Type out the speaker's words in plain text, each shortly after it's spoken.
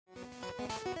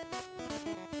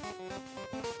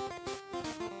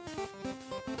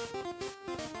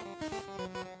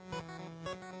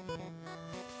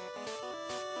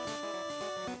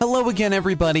Hello again,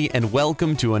 everybody, and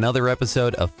welcome to another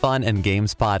episode of Fun and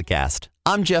Games Podcast.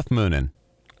 I'm Geoff Moonen.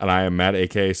 And I am Matt,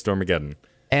 a.k.a. Stormageddon.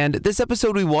 And this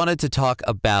episode, we wanted to talk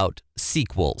about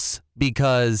sequels,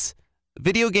 because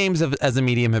video games as a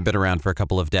medium have been around for a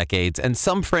couple of decades, and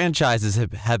some franchises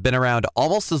have been around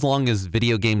almost as long as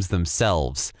video games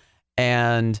themselves.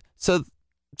 And so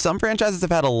some franchises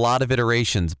have had a lot of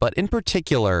iterations, but in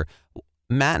particular,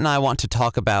 Matt and I want to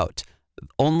talk about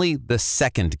only the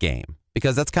second game,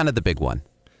 because that's kind of the big one.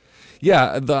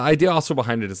 Yeah, the idea also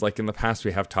behind it is, like, in the past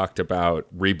we have talked about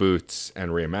reboots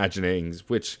and reimaginings,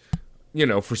 which, you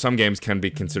know, for some games can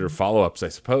be considered follow-ups, I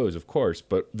suppose, of course.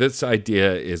 But this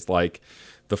idea is like,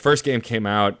 the first game came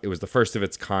out, it was the first of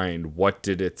its kind. What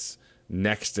did its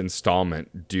next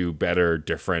installment do better,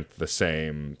 different, the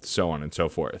same, so on and so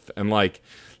forth? And, like,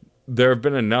 there have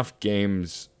been enough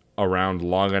games around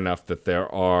long enough that there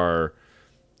are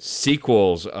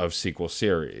sequels of sequel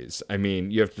series. I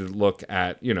mean, you have to look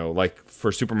at, you know, like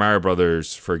for Super Mario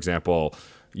Brothers, for example,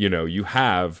 you know, you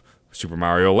have Super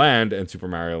Mario Land and Super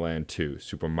Mario Land 2,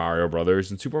 Super Mario Brothers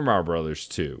and Super Mario Brothers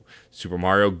 2, Super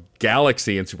Mario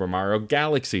Galaxy and Super Mario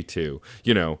Galaxy 2,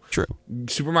 you know. True.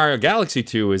 Super Mario Galaxy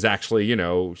 2 is actually, you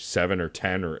know, 7 or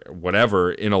 10 or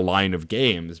whatever in a line of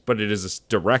games, but it is a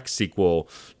direct sequel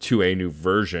to a new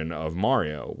version of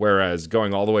Mario. Whereas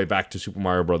going all the way back to Super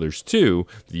Mario Brothers 2,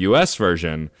 the US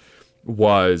version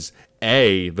was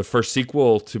the first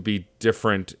sequel to be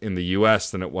different in the US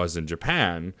than it was in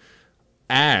Japan.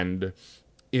 And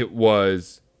it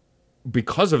was,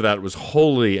 because of that, it was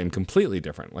wholly and completely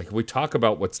different. Like, if we talk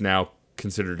about what's now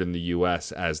considered in the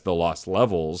U.S. as the Lost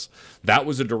Levels, that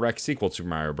was a direct sequel to Super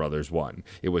Mario Brothers 1.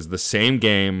 It was the same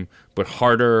game, but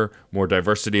harder, more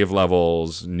diversity of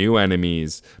levels, new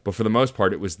enemies. But for the most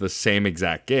part, it was the same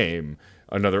exact game.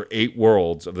 Another 8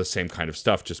 worlds of the same kind of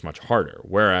stuff, just much harder.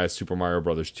 Whereas Super Mario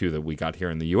Brothers 2 that we got here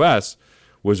in the U.S.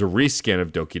 was a reskin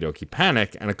of Doki Doki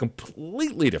Panic and a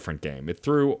completely different game. It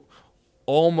threw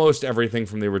almost everything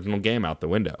from the original game out the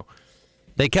window.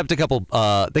 They kept a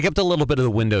little bit of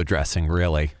the window dressing,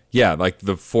 really. Yeah, like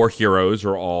the 4 heroes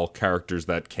are all characters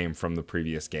that came from the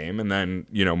previous game, and then,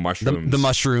 you know, mushrooms. The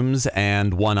mushrooms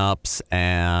and one-ups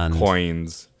and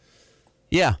coins.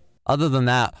 Yeah, other than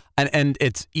that, and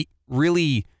it's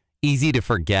really easy to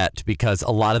forget because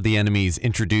a lot of the enemies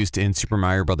introduced in Super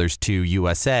Mario Brothers 2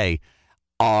 USA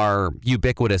are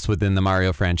ubiquitous within the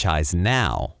Mario franchise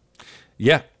now.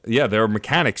 Yeah, there are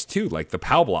mechanics too, like the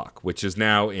POW block, which is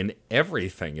now in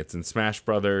everything. It's in Smash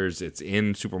Brothers, it's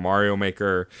in Super Mario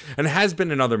Maker, and it has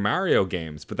been in other Mario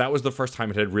games, but that was the first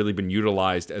time it had really been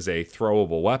utilized as a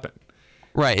throwable weapon.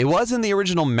 Right, it was in the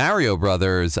original Mario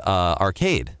Brothers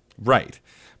arcade. Right,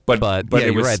 but yeah,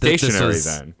 it was stationary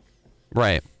then.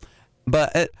 Right,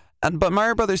 but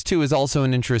Mario Brothers 2 is also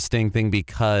an interesting thing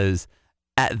because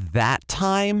at that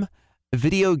time,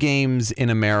 video games in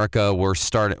America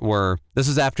this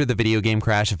was after the video game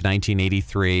crash of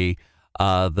 1983.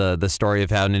 The story of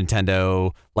how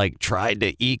Nintendo tried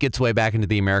to eke its way back into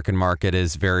the American market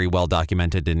is very well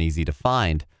documented and easy to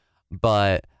find.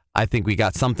 But I think we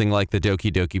got something like the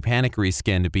Doki Doki Panic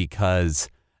reskin because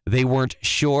they weren't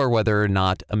sure whether or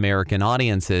not American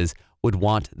audiences would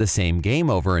want the same game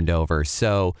over and over.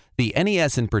 So the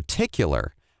NES in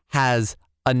particular has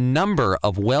a number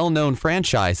of well-known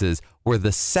franchises where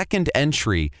the second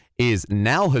entry is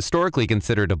now historically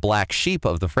considered a black sheep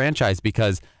of the franchise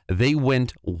because they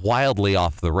went wildly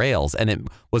off the rails, and it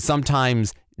was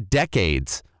sometimes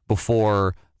decades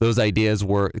before those ideas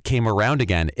came around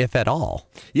again, if at all.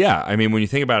 Yeah, I mean, when you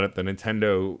think about it,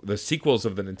 the sequels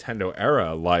of the Nintendo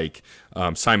era, like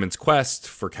Simon's Quest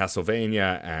for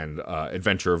Castlevania and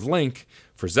Adventure of Link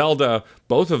for Zelda,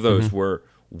 both of those were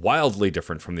wildly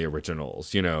different from the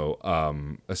originals, you know,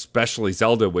 especially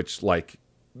Zelda, which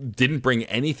didn't bring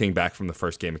anything back from the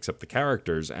first game except the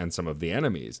characters and some of the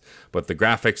enemies. But the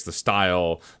graphics, the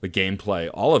style, the gameplay,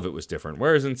 all of it was different.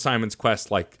 Whereas in Simon's Quest,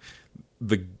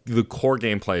 the core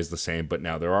gameplay is the same, but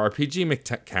now there are RPG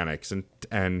mechanics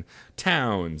and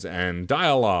towns and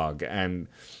dialogue and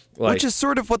which is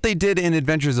sort of what they did in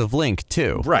Adventures of Link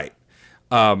too. Right.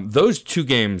 Those two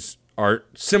games are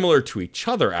similar to each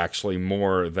other, actually,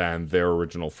 more than their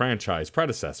original franchise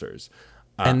predecessors.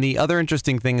 And the other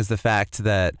interesting thing is the fact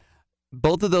that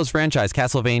both of those franchises,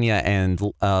 Castlevania and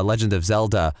Legend of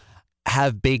Zelda,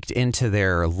 have baked into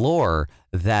their lore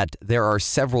that there are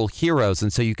several heroes,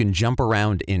 and so you can jump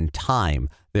around in time.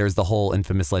 There's the whole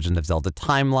infamous Legend of Zelda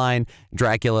timeline.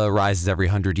 Dracula rises every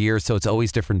 100 years, so it's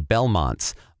always different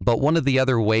Belmonts. But one of the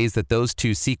other ways that those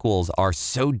two sequels are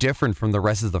so different from the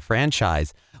rest of the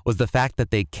franchise was the fact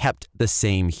that they kept the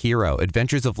same hero.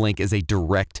 Adventures of Link is a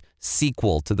direct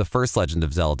sequel to the first Legend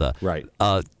of Zelda. Right.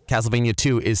 Castlevania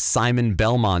 2 is Simon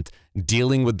Belmont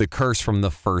dealing with the curse from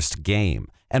the first game.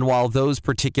 And while those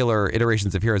particular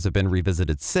iterations of heroes have been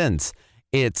revisited since,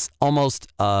 it's almost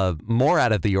more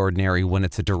out of the ordinary when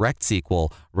it's a direct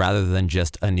sequel rather than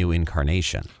just a new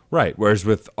incarnation. Right. Whereas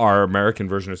with our American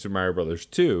version of Super Mario Brothers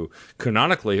 2,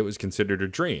 canonically it was considered a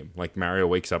dream. Like Mario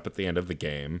wakes up at the end of the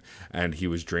game and he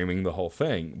was dreaming the whole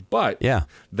thing. But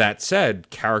that said,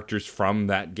 characters from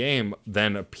that game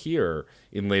then appear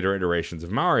in later iterations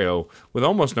of Mario with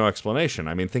almost no explanation.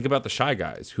 I mean, think about the Shy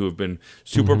Guys, who have been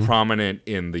super prominent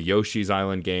in the Yoshi's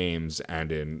Island games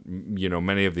and in, you know,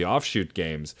 many of the offshoot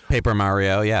games. Paper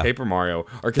Mario, Paper Mario.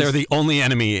 They're the only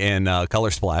enemy in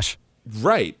Color Splash.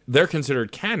 Right. They're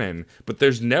considered canon, but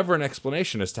there's never an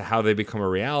explanation as to how they become a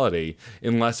reality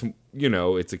unless, you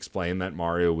know, it's explained that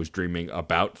Mario was dreaming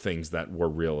about things that were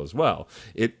real as well.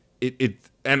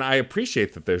 And I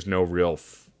appreciate that there's no real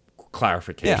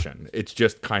clarification. It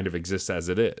just kind of exists as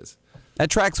it is. That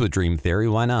tracks with Dream Theory.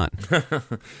 Why not?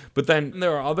 But then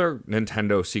there are other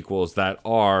Nintendo sequels that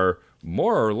are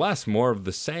more or less more of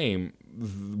the same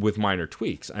with minor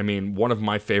tweaks. I mean, one of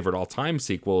my favorite all-time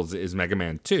sequels is Mega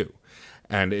Man 2.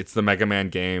 And it's the Mega Man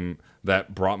game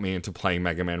that brought me into playing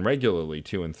Mega Man regularly,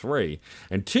 2 and 3.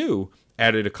 And 2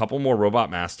 added a couple more Robot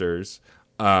Masters,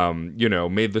 you know,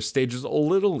 made the stages a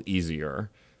little easier.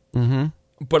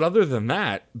 But other than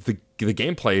that, the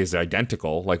gameplay is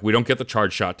identical. Like, we don't get the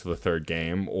charge shot to the third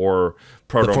game or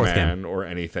Proto Man or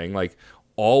anything. Like,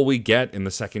 all we get in the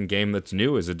second game that's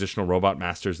new is additional Robot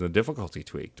Masters and the difficulty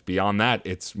tweaked. Beyond that,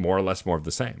 it's more or less more of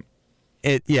the same.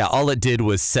 All it did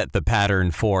was set the pattern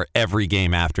for every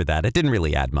game after that. It didn't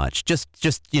really add much. Just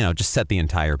set the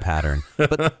entire pattern.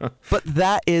 But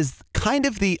that is kind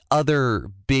of the other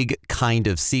big kind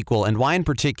of sequel. And why in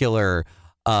particular,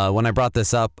 when I brought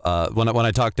this up, when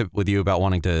I talked with you about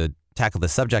wanting to tackle the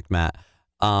subject, Matt,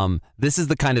 this is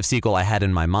the kind of sequel I had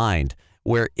in my mind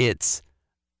where it's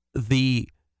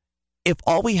if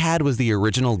all we had was the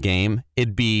original game,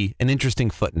 it'd be an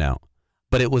interesting footnote.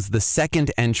 But it was the second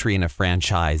entry in a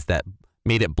franchise that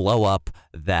made it blow up,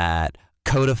 that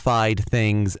codified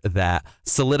things, that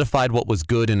solidified what was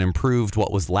good and improved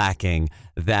what was lacking.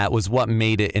 That was what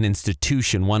made it an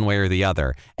institution one way or the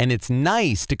other. And it's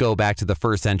nice to go back to the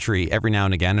first entry every now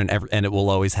and again, and it will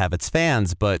always have its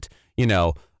fans. But, you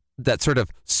know, that sort of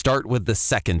start with the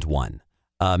second one.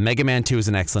 Mega Man 2 is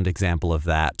an excellent example of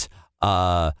that.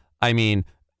 I mean,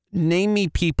 name me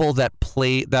people that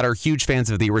are huge fans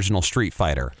of the original Street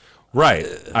Fighter. Right.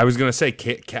 I was going to say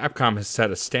Capcom has set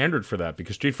a standard for that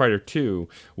because Street Fighter 2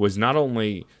 was not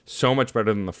only so much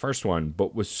better than the first one,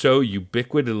 but was so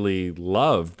ubiquitously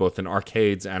loved both in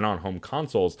arcades and on home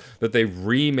consoles that they've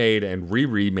remade and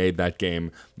re-remade that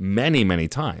game many, many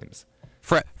times.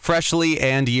 Freshly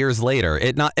and years later.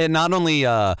 It not only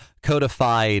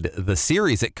codified the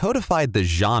series, it codified the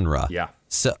genre. Yeah.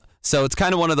 So it's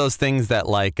kind of one of those things that,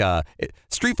 like,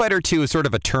 Street Fighter 2 is sort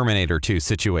of a Terminator 2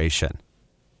 situation.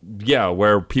 Yeah,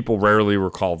 where people rarely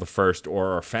recall the first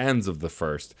or are fans of the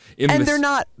first. They're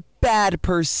not bad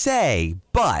per se,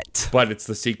 but it's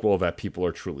the sequel that people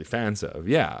are truly fans of.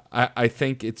 Yeah, I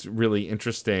think it's really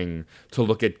interesting to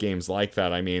look at games like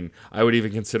that. I mean, I would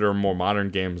even consider more modern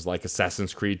games like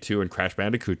Assassin's Creed 2 and Crash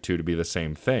Bandicoot 2 to be the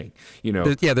same thing. You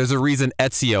know, there's a reason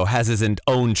Ezio has his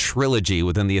own trilogy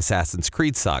within the Assassin's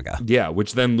Creed saga. Yeah,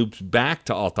 which then loops back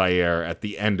to Altair at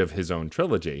the end of his own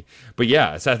trilogy. But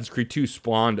yeah, Assassin's Creed 2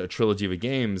 spawned a trilogy of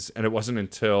games, and it wasn't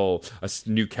until a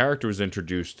new character was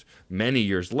introduced many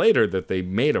years later that they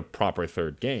made a proper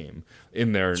third game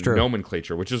in their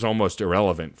nomenclature, which is almost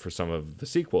irrelevant for some of the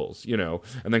sequels, you know.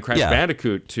 And then Crash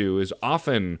Bandicoot 2 is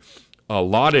often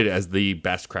lauded as the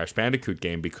best Crash Bandicoot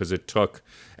game because it took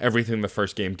everything the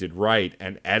first game did right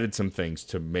and added some things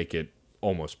to make it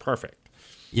almost perfect.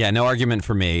 Yeah, no argument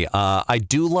for me. I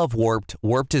do love Warped.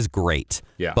 Warped is great.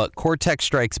 Yeah. But Cortex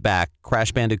Strikes Back,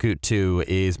 Crash Bandicoot 2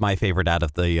 is my favorite out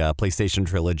of the PlayStation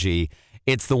trilogy.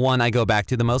 It's the one I go back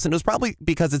to the most, and it was probably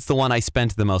because it's the one I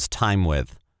spent the most time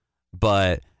with.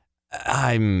 But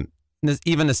even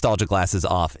nostalgia glasses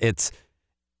off. It's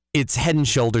head and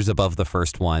shoulders above the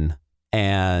first one,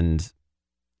 and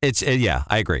I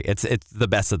agree. It's the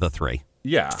best of the three.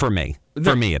 Yeah, for me.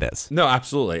 For me, it is. No,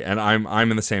 absolutely, and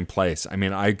I'm in the same place. I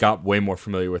mean, I got way more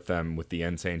familiar with them with the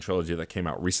Insane trilogy that came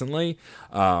out recently,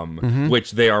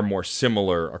 which they are more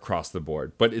similar across the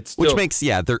board. But it's still, which makes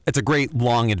it's a great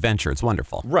long adventure. It's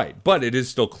wonderful, right? But it is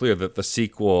still clear that the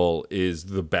sequel is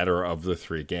the better of the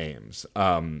three games.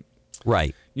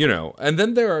 Right. You know, and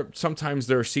then sometimes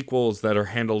there are sequels that are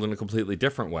handled in a completely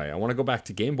different way. I want to go back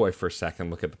to Game Boy for a second,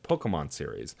 look at the Pokemon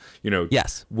series, you know,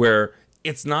 Yes. where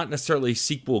it's not necessarily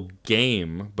sequel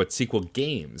game, but sequel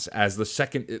games as the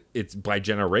second, it's by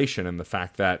generation. And the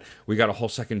fact that we got a whole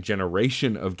second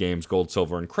generation of games, Gold,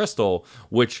 Silver, and Crystal,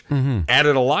 which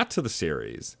added a lot to the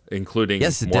series, including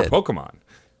more Pokemon.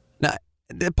 Now,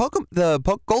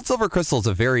 Gold, Silver, Crystal is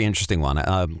a very interesting one.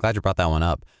 I'm glad you brought that one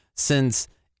up, since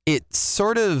it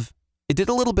did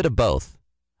a little bit of both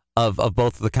of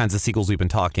both of the kinds of sequels we've been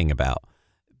talking about,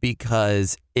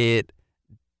 because it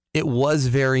was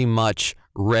very much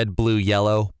red, blue,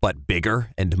 yellow, but bigger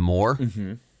and more.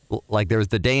 Like there was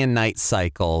the day and night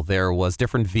cycle. There was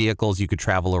different vehicles you could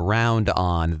travel around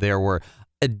on. There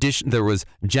was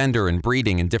gender and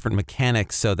breeding and different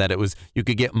mechanics, so that you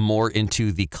could get more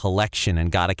into the collection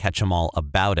and gotta catch 'em all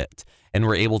about it. And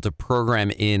we're able to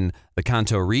program in the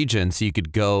Kanto region so you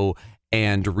could go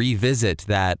and revisit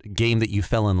that game that you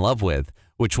fell in love with,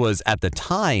 which was at the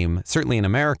time, certainly in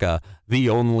America, the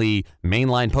only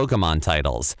mainline Pokemon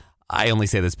titles. I only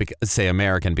say this say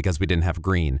American because we didn't have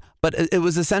green. But it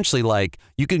was essentially like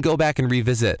you can go back and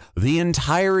revisit the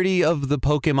entirety of the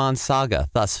Pokemon saga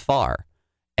thus far.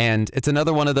 And it's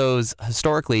another one of those,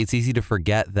 historically, it's easy to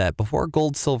forget that before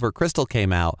Gold, Silver, Crystal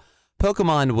came out,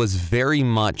 Pokemon was very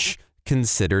much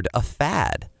considered a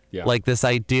fad. Yeah. Like this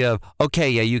idea of, okay,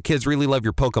 yeah, you kids really love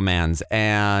your Pokemans,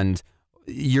 and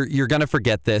you're going to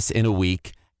forget this in a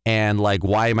week. And like,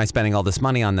 why am I spending all this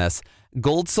money on this?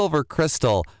 Gold, Silver,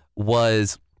 Crystal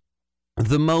was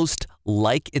the most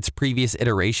like its previous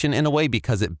iteration in a way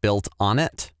because it built on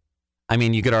it. I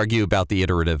mean, you could argue about the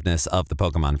iterativeness of the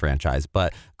Pokemon franchise,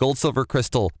 but Gold, Silver,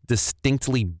 Crystal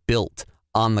distinctly built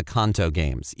on the Kanto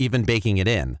games, even baking it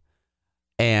in,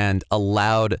 and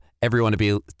allowed everyone to be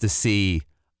able to see,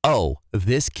 oh,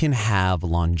 this can have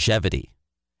longevity.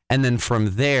 And then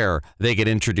from there, they could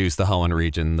introduce the Hoenn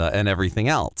region and everything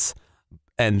else.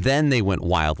 And then they went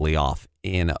wildly off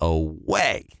in a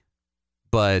way.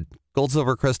 But Gold,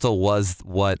 Silver, Crystal was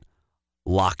what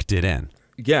locked it in.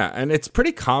 Yeah, and it's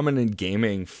pretty common in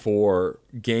gaming for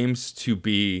games to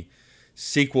be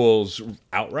sequels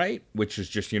outright, which is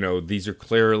just, you know, these are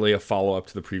clearly a follow-up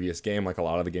to the previous game, like a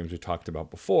lot of the games we talked about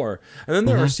before. And then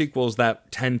there are sequels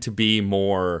that tend to be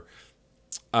more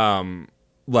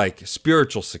like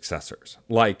spiritual successors.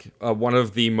 Like one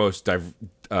of the most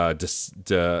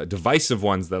divisive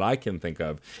ones that I can think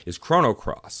of is Chrono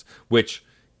Cross, which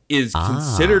is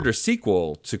considered a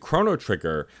sequel to Chrono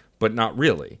Trigger, but not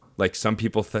really. Like some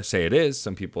people say it is,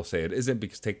 some people say it isn't,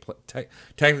 because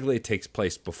technically it takes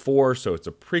place before, so it's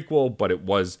a prequel, but it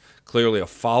was clearly a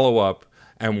follow-up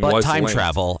and was time linked.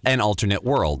 Travel and alternate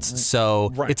worlds.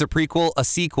 So It's a prequel, a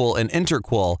sequel, an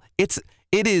interquel. It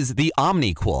is the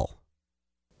omniquel.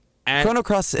 And Chrono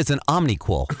Cross is an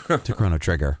omniquel to Chrono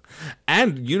Trigger.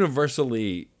 And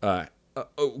universally,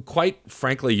 quite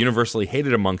frankly, universally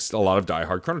hated amongst a lot of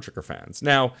diehard Chrono Trigger fans.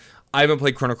 Now, I haven't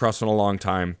played Chrono Cross in a long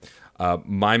time.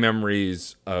 My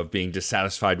memories of being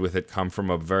dissatisfied with it come from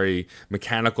a very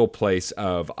mechanical place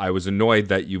of I was annoyed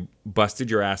that you busted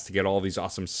your ass to get all these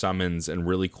awesome summons and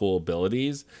really cool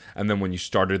abilities. And then when you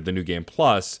started the New Game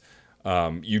Plus,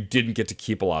 you didn't get to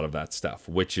keep a lot of that stuff,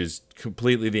 which is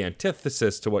completely the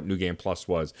antithesis to what New Game Plus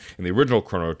was in the original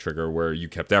Chrono Trigger, where you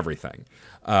kept everything.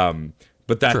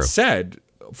 But that said,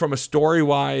 from a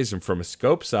story-wise and from a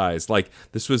scope size, like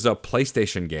this was a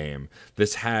PlayStation game.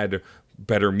 This had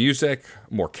better music,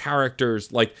 more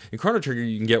characters. Like in Chrono Trigger,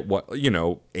 you can get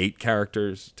 8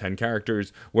 characters, 10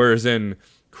 characters, whereas in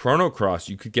Chrono Cross,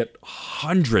 you could get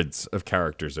hundreds of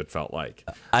characters, it felt like.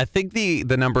 I think the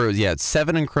number is, it's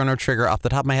 7 in Chrono Trigger. Off the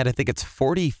top of my head, I think it's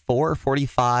 44,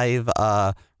 45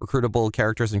 recruitable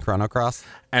characters in Chrono Cross.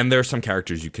 And there are some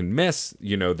characters you can miss.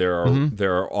 You know, there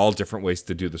are all different ways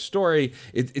to do the story.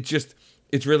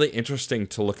 It's really interesting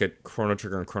to look at Chrono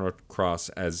Trigger and Chrono Cross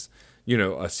as, you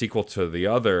know, a sequel to the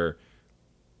other,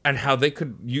 and how they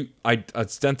could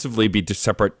ostensibly be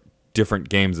separate different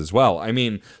games as well. I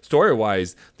mean,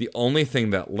 story-wise, the only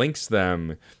thing that links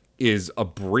them is a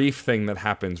brief thing that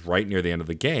happens right near the end of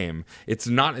the game. It's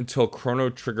not until Chrono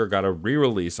Trigger got a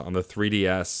re-release on the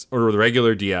 3DS, or the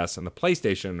regular DS and the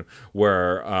PlayStation,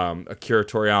 where Akira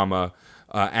Toriyama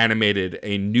animated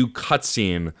a new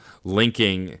cutscene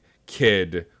linking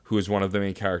Kid, who is one of the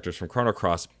main characters from Chrono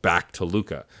Cross, back to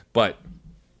Luca. But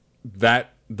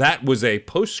that was a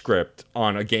postscript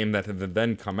on a game that had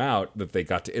then come out that they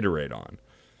got to iterate on.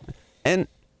 And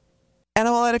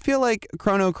I feel like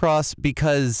Chrono Cross,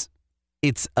 because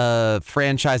it's a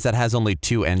franchise that has only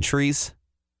 2 entries,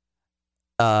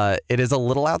 it is a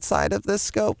little outside of this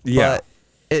scope. Yeah.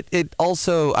 It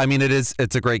also, I mean, it's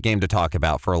a great game to talk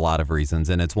about for a lot of reasons,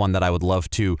 and it's one that I would love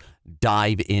to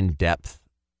dive in depth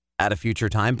at a future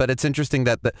time. But it's interesting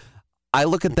that I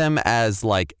look at them as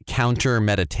like counter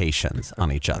meditations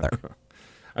on each other.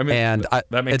 I mean, and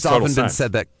that makes it's total often been sense.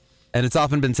 said that, and it's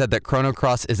often been said that Chrono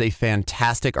Cross is a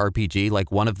fantastic RPG,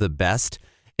 like one of the best,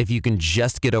 if you can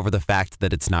just get over the fact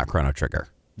that it's not Chrono Trigger.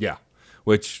 Yeah.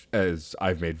 Which, as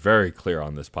I've made very clear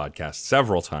on this podcast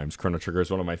several times, Chrono Trigger is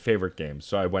one of my favorite games.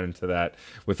 So I went into that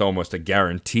with almost a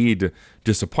guaranteed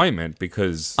disappointment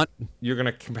because you're going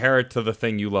to compare it to the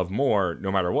thing you love more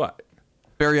no matter what.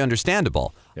 Very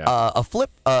understandable. Yeah.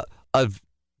 A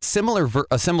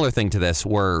similar thing to this,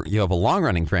 where you have a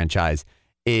long-running franchise,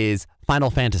 is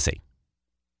Final Fantasy,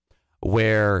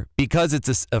 where because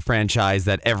it's a franchise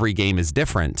that every game is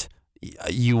different,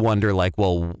 you wonder like,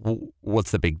 well,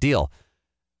 what's the big deal?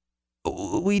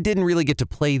 We didn't really get to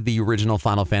play the original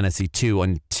Final Fantasy II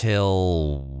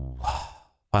until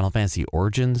Final Fantasy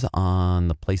Origins on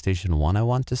the PlayStation 1, I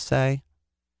want to say.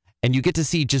 And you get to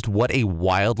see just what a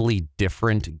wildly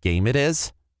different game it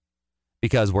is.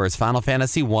 Because whereas Final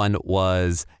Fantasy I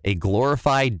was a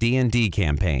glorified D&D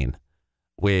campaign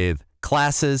with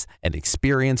classes and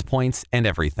experience points and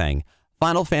everything,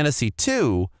 Final Fantasy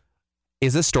II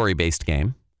is a story-based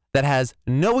game that has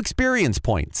no experience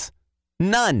points.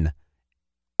 None.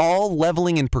 All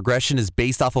leveling and progression is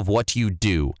based off of what you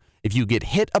do. If you get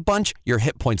hit a bunch, your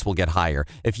hit points will get higher.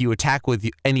 If you attack with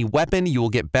any weapon, you will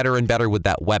get better and better with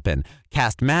that weapon.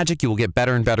 Cast magic, you will get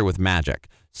better and better with magic.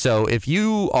 So if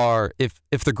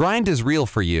the grind is real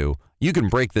for you, you can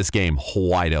break this game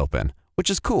wide open, which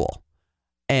is cool.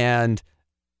 And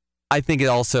I think it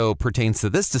also pertains to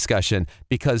this discussion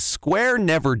because Square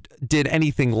never did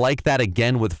anything like that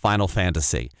again with Final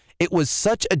Fantasy. It was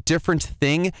such a different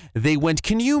thing. They went,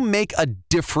 can you make a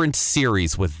different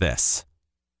series with this?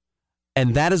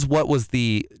 And that is what was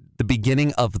the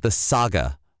beginning of the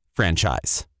Saga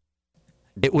franchise.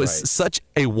 It was such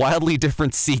a wildly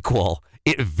different sequel.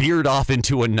 It veered off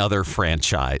into another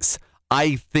franchise.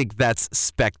 I think that's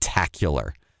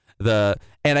spectacular.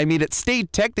 And I mean, it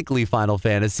stayed technically Final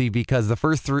Fantasy because the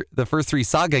first three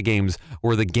Saga games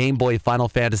were the Game Boy Final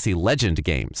Fantasy Legend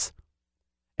games.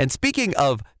 And speaking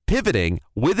of pivoting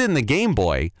within the Game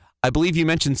Boy, I believe you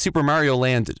mentioned Super Mario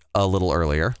Land a little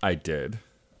earlier. I did.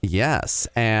 Yes,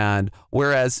 and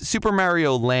whereas Super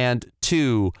Mario Land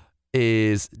 2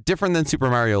 is different than Super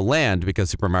Mario Land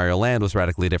because Super Mario Land was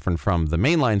radically different from the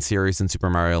mainline series, and Super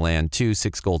Mario Land 2,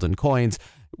 6 Golden Coins,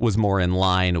 was more in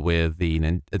line with the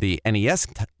NES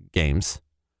games.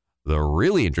 The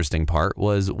really interesting part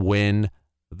was when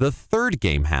the third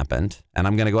game happened, and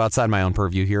I'm going to go outside my own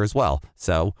purview here as well.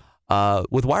 So,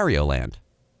 with Wario Land.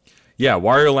 Yeah,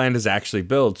 Wario Land is actually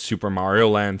billed Super Mario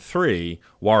Land 3,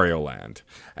 Wario Land.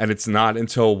 And it's not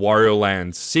until Wario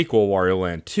Land's sequel, Wario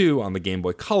Land 2, on the Game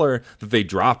Boy Color, that they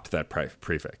dropped that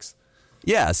prefix.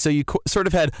 Yeah, so you sort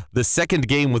of had the second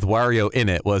game with Wario in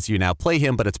it was you now play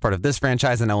him, but it's part of this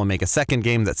franchise, and now we'll make a second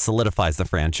game that solidifies the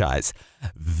franchise.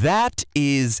 That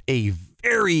is a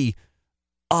very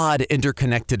odd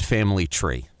interconnected family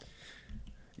tree.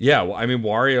 Yeah, well, I mean,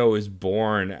 Wario is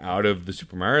born out of the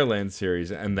Super Mario Land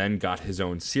series and then got his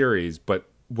own series. But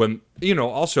when,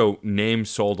 also name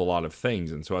sold a lot of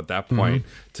things. And so at that point,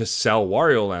 to sell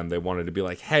Wario Land, they wanted to be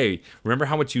like, hey, remember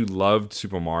how much you loved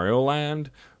Super Mario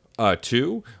Land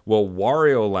 2? Well,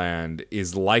 Wario Land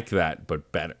is like that,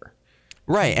 but better.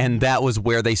 Right, and that was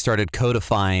where they started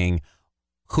codifying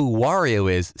who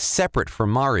Wario is separate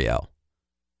from Mario.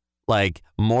 Like,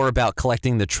 more about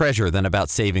collecting the treasure than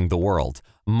about saving the world.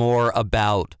 More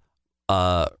about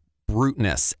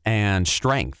bruteness and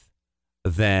strength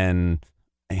than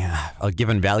a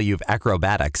given value of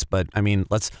acrobatics. But I mean,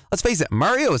 let's face it,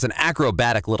 Mario is an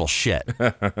acrobatic little shit.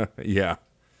 Yeah,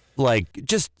 like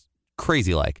just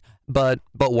crazy like. But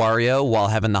Wario, while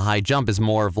having the high jump, is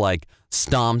more of like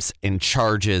stomps and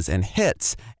charges and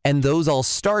hits, and those all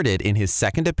started in his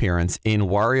second appearance in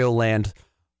Wario Land,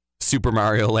 Super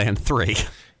Mario Land 3.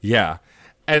 Yeah.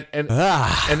 And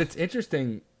it's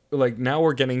interesting, like now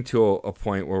we're getting to a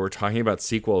point where we're talking about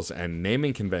sequels and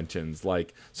naming conventions.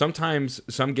 Like sometimes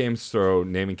some games throw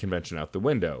naming convention out the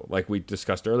window. Like we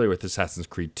discussed earlier with Assassin's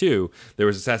Creed 2, there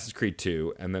was Assassin's Creed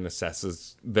 2 and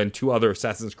then two other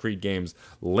Assassin's Creed games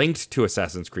linked to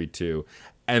Assassin's Creed 2.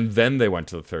 And then they went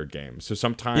to the third game. So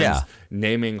sometimes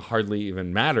naming hardly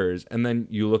even matters. And then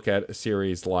you look at a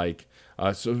series like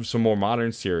some more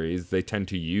modern series, they tend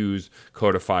to use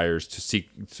codifiers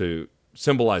to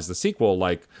symbolize the sequel,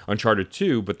 like Uncharted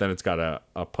 2, but then it's got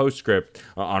a postscript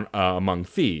on Among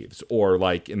Thieves, or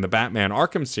like in the Batman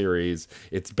Arkham series,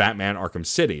 it's Batman Arkham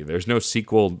City. There's no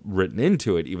sequel written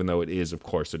into it, even though it is, of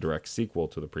course, a direct sequel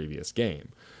to the previous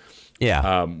game.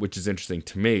 Yeah. Which is interesting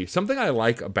to me. Something I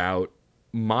like about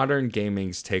modern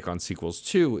gaming's take on sequels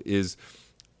too is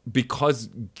because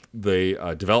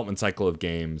the development cycle of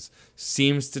games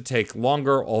seems to take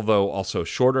longer, although also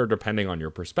shorter, depending on your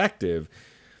perspective.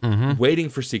 Waiting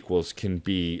for sequels can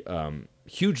be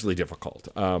hugely difficult.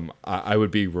 I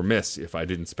would be remiss if I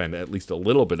didn't spend at least a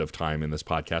little bit of time in this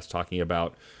podcast talking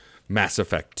about Mass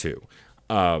Effect 2,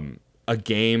 a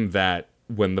game that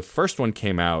when the first one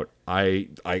came out, I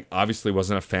obviously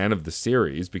wasn't a fan of the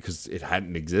series because it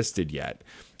hadn't existed yet.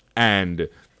 And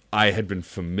I had been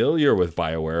familiar with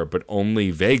BioWare, but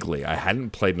only vaguely. I hadn't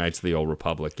played Knights of the Old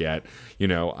Republic yet.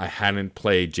 I hadn't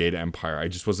played Jade Empire. I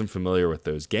just wasn't familiar with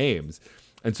those games.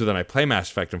 And so then I play Mass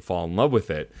Effect and fall in love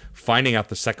with it. Finding out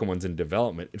the second one's in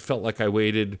development, it felt like I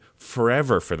waited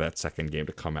forever for that second game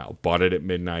to come out. Bought it at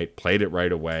midnight, played it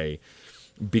right away,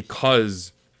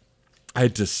 because I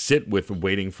had to sit with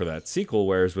waiting for that sequel,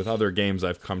 whereas with other games,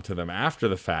 I've come to them after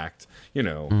the fact.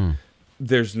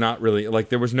 There's not really, like,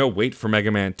 there was no wait for Mega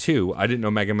Man 2. I didn't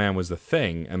know Mega Man was the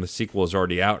thing, and the sequel is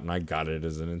already out, and I got it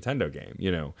as a Nintendo game,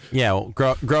 Yeah,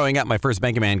 well, growing up, my first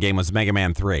Mega Man game was Mega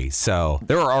Man 3, so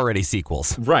there were already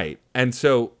sequels. Right. And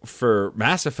so for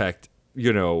Mass Effect,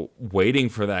 waiting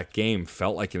for that game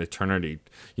felt like an eternity.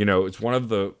 It's one of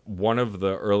the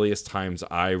earliest times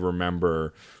I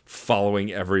remember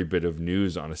following every bit of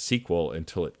news on a sequel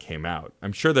until it came out.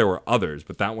 I'm sure there were others,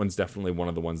 but that one's definitely one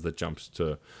of the ones that jumps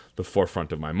to the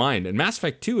forefront of my mind. And Mass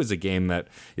Effect 2 is a game that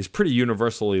is pretty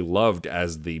universally loved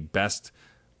as the best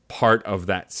part of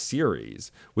that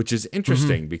series, which is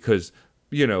interesting because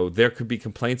there could be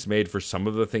complaints made for some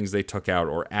of the things they took out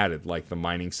or added, like the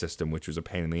mining system, which was a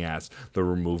pain in the ass, the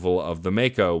removal of the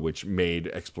Mako, which made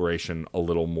exploration a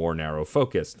little more narrow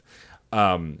focused.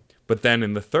 But then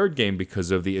in the third game,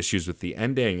 because of the issues with the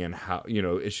ending and how,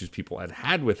 issues people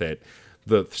had with it,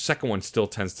 the second one still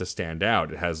tends to stand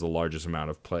out. It has the largest amount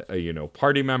of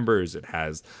party members. It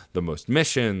has the most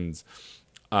missions.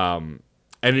 And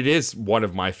it is one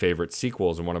of my favorite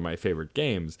sequels and one of my favorite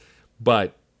games.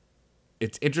 But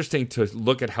it's interesting to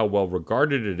look at how well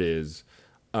regarded it is,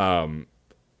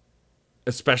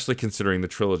 especially considering the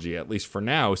trilogy, at least for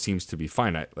now, seems to be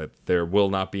finite. That there will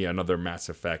not be another Mass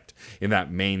Effect in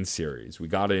that main series. We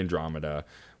got Andromeda,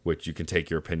 which you can take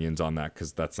your opinions on that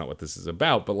because that's not what this is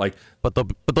about. But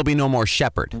there'll be no more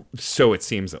Shepard. So it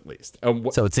seems, at least.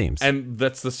 So it seems. And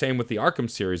that's the same with the Arkham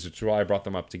series, which is why I brought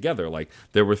them up together. Like,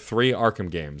 there were 3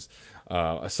 Arkham games,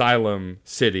 Asylum,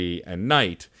 City, and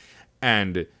Night.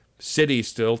 And City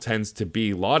still tends to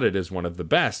be lauded as one of the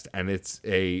best, and it's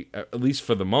at least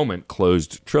for the moment,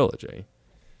 closed trilogy.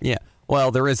 Yeah.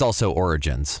 Well, there is also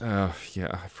Origins. Oh,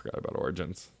 yeah, I forgot about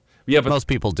Origins. Yeah, but most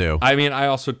people do. I mean, I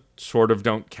also sort of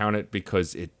don't count it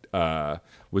because it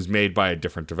was made by a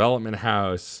different development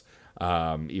house,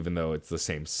 even though it's the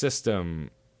same system.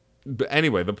 But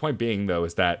anyway, the point being, though,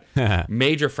 is that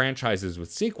major franchises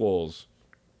with sequels,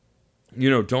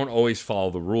 don't always follow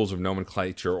the rules of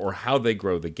nomenclature or how they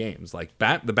grow the games. Like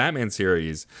the Batman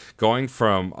series, going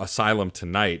from Asylum to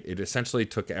Night, it essentially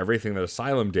took everything that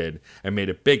Asylum did and made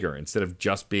it bigger. Instead of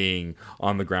just being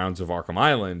on the grounds of Arkham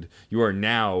Island, you are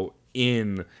now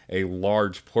in a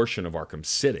large portion of Arkham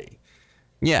City.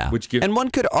 Yeah, and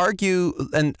one could argue,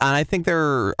 and I think there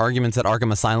are arguments that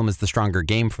Arkham Asylum is the stronger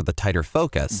game for the tighter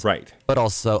focus. Right. But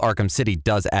also Arkham City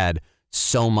does add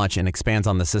so much and expands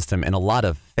on the system in a lot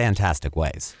of fantastic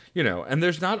ways. And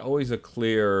there's not always a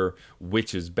clear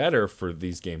which is better for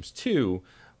these games too,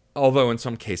 although in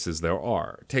some cases there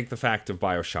are. Take the fact of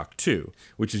BioShock 2,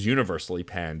 which is universally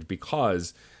panned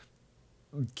because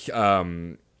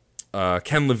Ken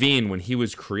Levine, when he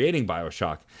was creating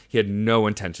BioShock, he had no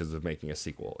intentions of making a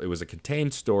sequel. It was a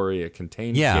contained story, a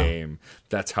contained game.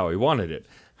 That's how he wanted it.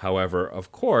 However,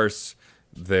 of course,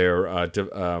 their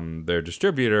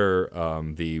distributor,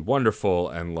 the wonderful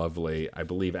and lovely, I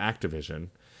believe, Activision,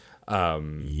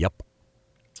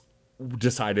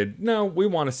 decided, no, we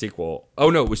want a sequel.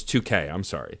 Oh, no, it was 2K. I'm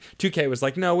sorry. 2K was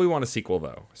like, no, we want a sequel,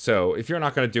 though. So if you're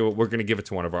not going to do it, we're going to give it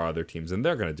to one of our other teams, and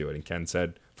they're going to do it. And Ken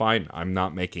said, fine, I'm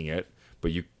not making it,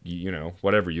 but you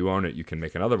whatever, you own it, you can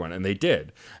make another one. And they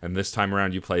did. And this time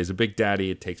around, you play as a Big Daddy.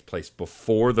 It takes place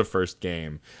before the first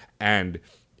game. And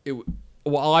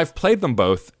while I've played them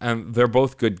both, and they're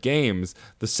both good games,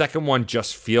 the second one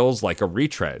just feels like a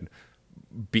retread,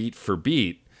 beat for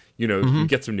beat. You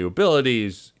get some new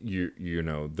abilities,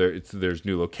 there's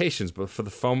new locations, but for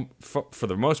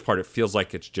the most part, it feels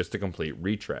like it's just a complete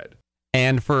retread.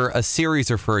 And for a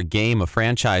series or for a game, a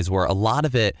franchise where a lot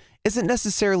of it isn't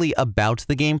necessarily about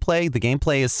the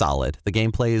gameplay is solid. The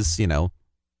gameplay is,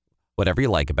 whatever you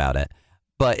like about it.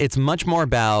 But it's much more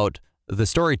about the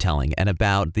storytelling and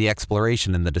about the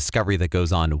exploration and the discovery that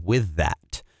goes on with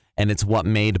that. And it's what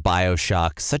made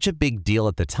BioShock such a big deal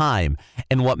at the time,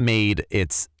 and what made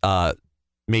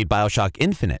made BioShock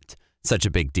Infinite such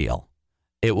a big deal.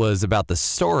 It was about the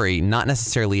story, not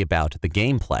necessarily about the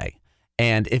gameplay.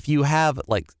 And if you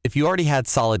already had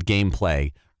solid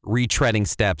gameplay, retreading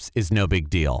steps is no big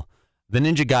deal. The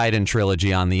Ninja Gaiden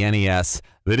trilogy on the NES,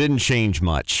 they didn't change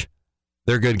much.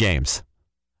 They're good games.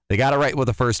 They got it right with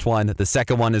the first one. The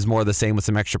second one is more the same with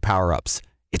some extra power-ups.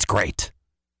 It's great.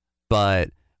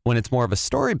 But when it's more of a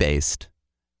story-based,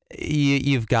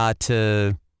 you've got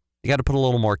to put a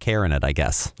little more care in it, I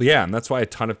guess. Yeah, and that's why a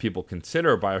ton of people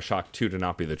consider BioShock 2 to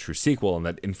not be the true sequel, and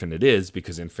that Infinite is,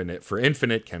 because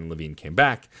Infinite, Ken Levine came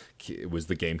back. It was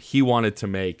the game he wanted to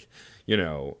make,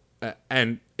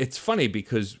 and it's funny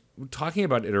because talking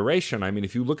about iteration, I mean,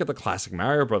 if you look at the classic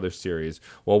Mario Brothers series,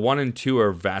 while 1 and 2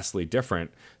 are vastly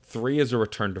different, 3 is a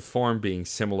return to form being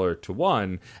similar to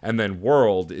 1, and then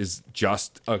World is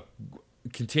just a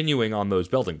continuing on those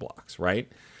building blocks,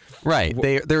 right? Right.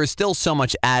 There is still so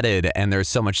much added, and there's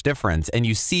so much difference. And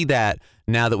you see that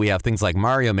now that we have things like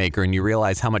Mario Maker, and you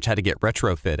realize how much had to get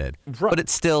retrofitted. Right. But it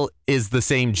still is the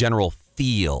same general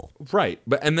feel. Right.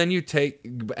 And then you take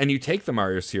the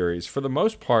Mario series, for the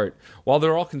most part, while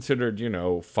they're all considered,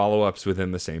 follow-ups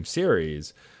within the same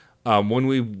series, when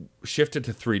we shifted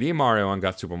to 3D Mario and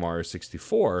got Super Mario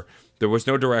 64, there was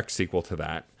no direct sequel to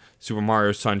that. Super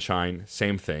Mario Sunshine,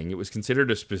 same thing. It was considered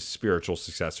a spiritual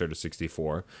successor to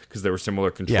 64 because there were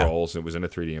similar controls. Yeah. It was in a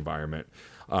 3D environment.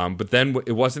 But then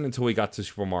it wasn't until we got to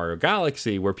Super Mario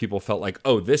Galaxy where people felt like,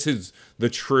 oh, this is the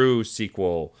true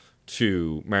sequel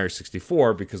to Mario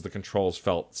 64 because the controls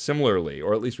felt similarly,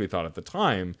 or at least we thought at the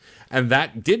time. And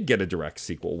that did get a direct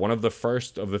sequel. One of the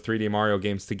first of the 3D Mario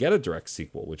games to get a direct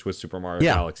sequel, which was Super Mario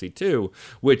Galaxy 2,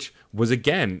 which was,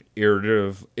 again,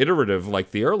 iterative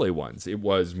like the early ones. It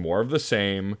was more of the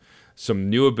same, some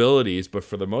new abilities, but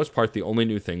for the most part, the only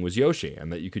new thing was Yoshi,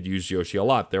 and that you could use Yoshi a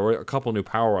lot. There were a couple new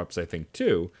power-ups, I think,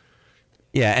 too.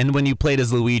 Yeah, and when you played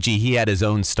as Luigi, he had his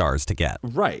own stars to get.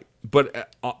 Right,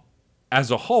 but as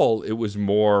a whole, it was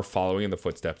more following in the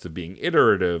footsteps of being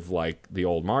iterative like the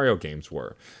old Mario games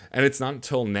were. And it's not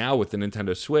until now with the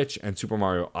Nintendo Switch and Super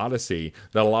Mario Odyssey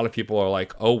that a lot of people are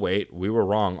like, oh, wait, we were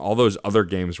wrong. All those other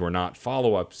games were not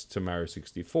follow-ups to Mario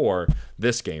 64.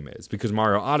 This game is. Because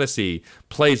Mario Odyssey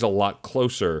plays a lot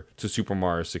closer to Super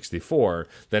Mario 64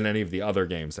 than any of the other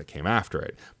games that came after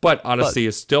it. But Odyssey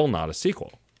is still not a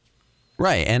sequel.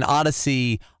 Right, and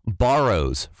Odyssey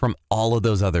borrows from all of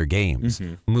those other games.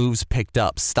 Moves picked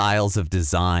up, styles of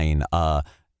design,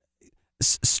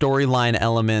 storyline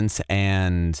elements,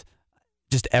 and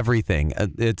just everything.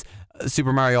 It's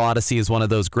Super Mario Odyssey is one of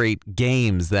those great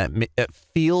games that it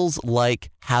feels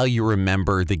like how you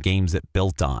remember the games it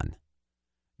built on.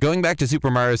 Going back to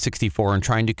Super Mario 64 and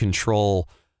trying to control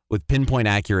with pinpoint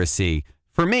accuracy,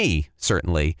 for me,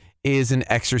 certainly, is an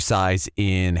exercise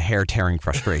in hair-tearing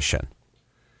frustration.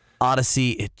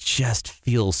 Odyssey, it just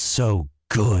feels so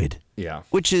good. Yeah.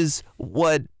 Which is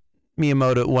what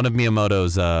one of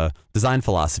Miyamoto's design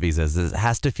philosophies is it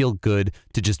has to feel good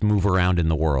to just move around in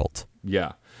the world.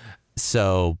 Yeah.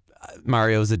 So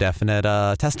Mario is a definite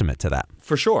testament to that.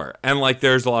 For sure. And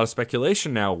there's a lot of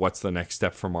speculation now. What's the next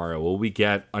step for Mario? Will we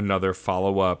get another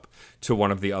follow-up to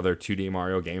one of the other 2D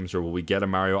Mario games, or will we get a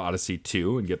Mario Odyssey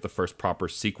 2 and get the first proper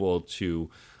sequel to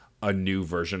a new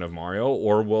version of Mario,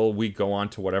 or will we go on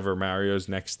to whatever Mario's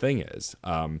next thing is?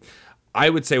 I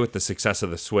would say with the success of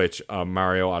the Switch,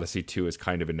 Mario Odyssey 2 is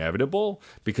kind of inevitable,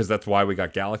 because that's why we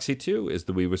got Galaxy 2, is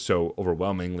the Wii was so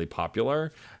overwhelmingly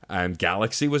popular, and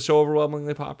Galaxy was so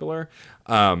overwhelmingly popular.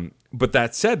 But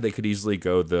that said, they could easily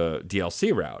go the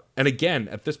DLC route. And again,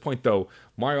 at this point, though,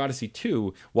 Mario Odyssey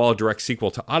 2, while a direct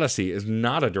sequel to Odyssey, is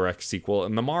not a direct sequel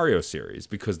in the Mario series,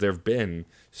 because there have been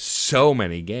so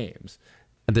many games.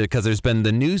 Because there's been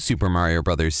the new Super Mario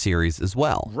Brothers series as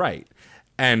well. Right.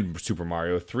 And Super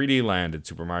Mario 3D Land and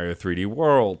Super Mario 3D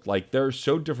World. There are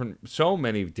so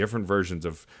many different versions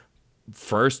of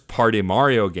first-party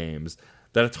Mario games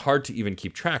that it's hard to even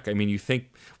keep track. I mean, you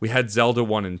think we had Zelda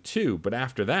 1 and 2, but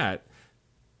after that,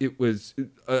 it was...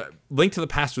 Link to the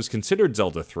Past was considered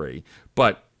Zelda 3,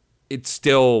 but it's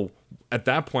still... At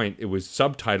that point, it was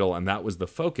subtitle, and that was the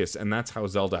focus, and that's how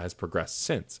Zelda has progressed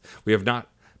since. We have not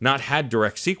not had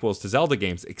direct sequels to Zelda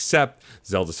games except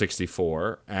Zelda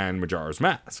 64 and Majora's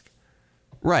Mask.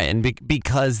 Right, and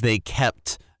because they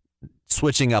kept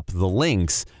switching up the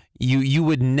links, you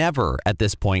would never at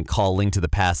this point call Link to the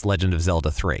Past Legend of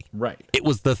Zelda 3. Right. It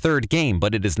was the third game,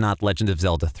 but it is not Legend of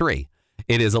Zelda 3.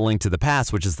 It is A Link to the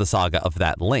Past, which is the saga of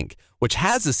that Link, which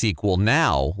has a sequel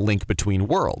now, Link Between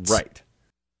Worlds. Right.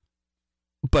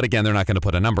 But again, they're not going to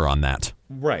put a number on that.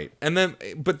 Right. And then,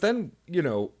 but then, you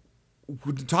know,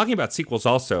 talking about sequels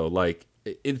also, like,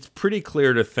 it's pretty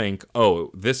clear to think, oh,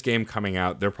 this game coming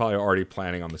out, they're probably already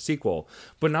planning on the sequel.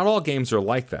 But not all games are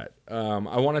like that.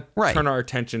 I want to turn our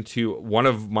attention to one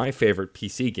of my favorite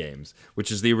PC games,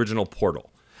 which is the original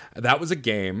Portal. That was a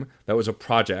game, that was a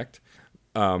project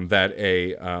that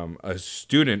a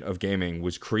student of gaming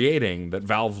was creating that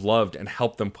Valve loved and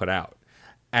helped them put out.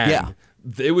 And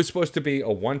it was supposed to be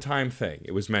a one-time thing.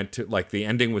 It was meant to, like, the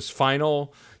ending was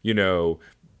final, you know,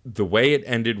 the way it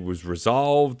ended was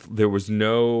resolved. There was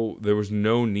no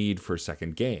need for a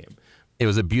second game. It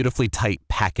was a beautifully tight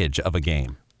package of a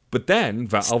game. But then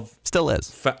Valve still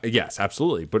is. Yes,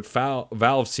 absolutely. But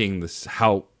Valve, seeing this,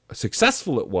 how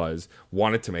successful it was,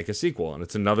 wanted to make a sequel. And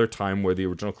it's another time where the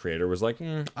original creator was like,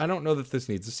 I don't know that this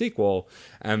needs a sequel.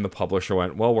 And the publisher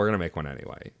went, well, we're going to make one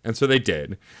anyway. And so they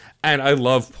did. And I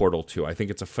love Portal 2. I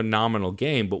think it's a phenomenal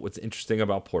game. But what's interesting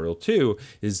about Portal 2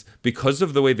 is because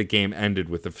of the way the game ended,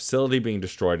 with the facility being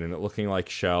destroyed and it looking like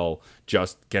Shell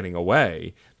just getting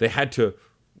away, they had to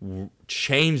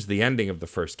change the ending of the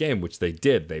first game, which they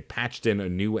did. They patched in a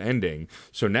new ending.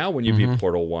 So now when you beat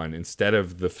Portal 1, instead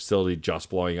of the facility just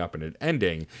blowing up and it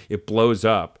ending, it blows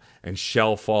up and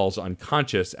Shell falls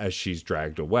unconscious as she's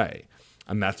dragged away.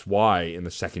 And that's why in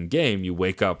the second game, you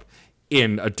wake up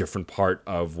in a different part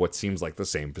of what seems like the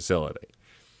same facility.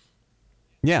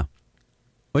 Yeah.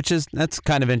 That's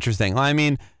kind of interesting. I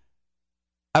mean,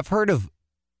 I've heard of...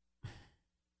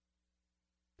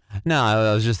 No,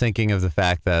 I was just thinking of the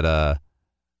fact that I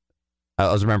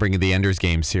was remembering the Ender's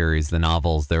Game series, the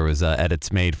novels. There was edits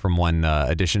made from one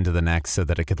edition to the next so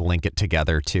that it could link it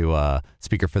together to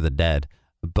Speaker for the Dead.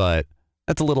 But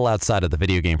that's a little outside of the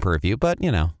video game purview. But, you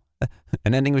know,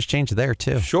 an ending was changed there,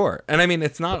 too. Sure. And I mean,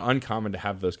 it's not uncommon to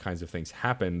have those kinds of things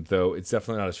happen, though it's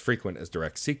definitely not as frequent as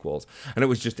direct sequels. And it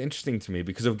was just interesting to me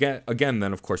because, again,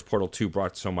 then, of course, Portal 2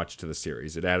 brought so much to the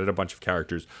series. It added a bunch of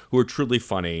characters who were truly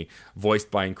funny, voiced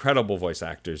by incredible voice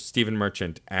actors, Stephen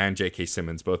Merchant and J.K.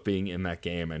 Simmons, both being in that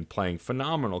game and playing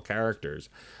phenomenal characters.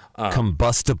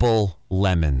 Combustible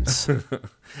lemons.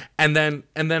 And then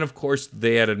of course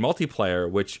they added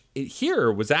multiplayer, which here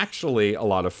was actually a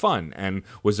lot of fun and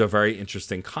was a very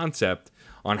interesting concept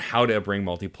on how to bring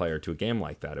multiplayer to a game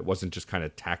like that. It wasn't just kind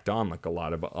of tacked on like a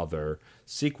lot of other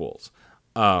sequels.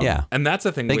 And that's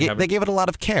a thing they gave it a lot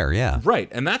of care. Yeah, right.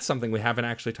 And that's something we haven't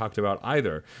actually talked about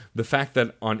either. The fact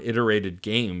that on iterated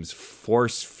games,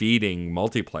 force feeding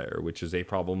multiplayer, which is a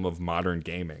problem of modern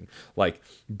gaming. Like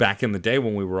back in the day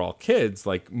when we were all kids,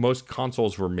 like most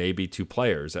consoles were maybe 2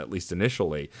 players, at least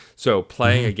initially. So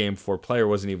playing a game 4-player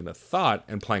wasn't even a thought,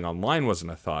 and playing online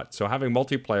wasn't a thought. So having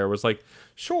multiplayer was like,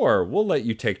 sure, we'll let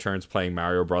you take turns playing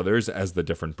Mario Brothers as the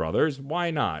different brothers.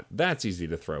 Why not? That's easy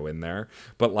to throw in there.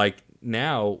 But like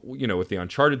now, you know, with the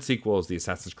Uncharted sequels, the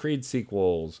Assassin's Creed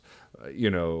sequels,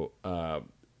 and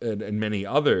many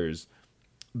others,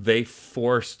 they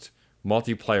forced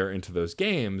multiplayer into those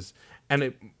games, and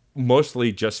it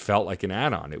mostly just felt like an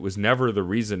add-on. It was never the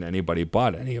reason anybody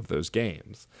bought any of those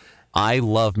games. I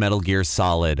love Metal Gear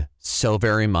Solid so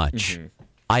very much.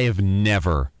 I have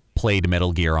never played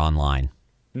Metal Gear Online.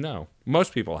 No,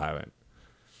 most people haven't.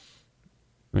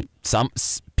 I mean, some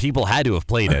people had to have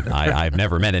played it. I've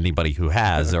never met anybody who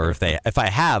has, or if I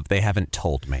have, they haven't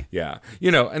told me. Yeah,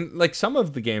 you know, and like some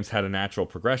of the games had a natural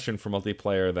progression for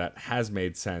multiplayer that has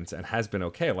made sense and has been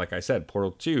okay. Like I said,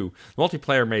 Portal 2,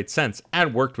 multiplayer made sense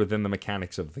and worked within the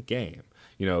mechanics of the game.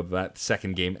 You know, that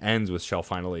second game ends with Shell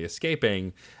finally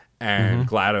escaping, and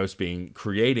GLaDOS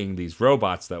creating these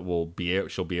robots that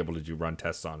she'll be able to do run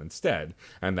tests on instead,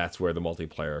 and that's where the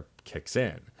multiplayer kicks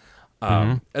in.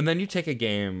 And then you take a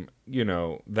game, you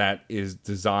know, that is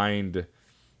designed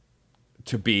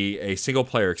to be a single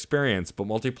player experience, but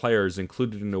multiplayer is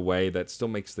included in a way that still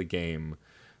makes the game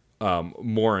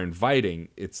more inviting.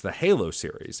 It's the Halo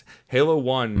series, Halo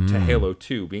 1 to Halo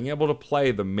 2, being able to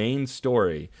play the main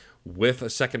story with a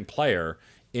second player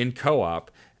in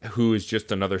co-op who is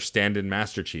just another stand-in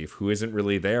Master Chief who isn't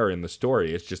really there in the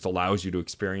story. It just allows you to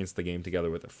experience the game together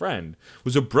with a friend.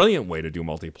 Was a brilliant way to do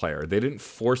multiplayer. They didn't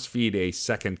force feed a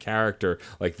second character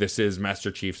like this is Master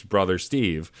Chief's brother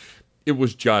Steve. It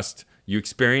was just You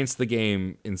experience the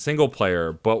game in single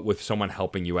player, but with someone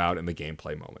helping you out in the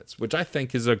gameplay moments, which I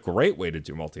think is a great way to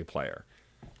do multiplayer.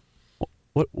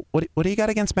 What do you got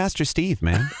against Master Steve,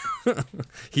 man?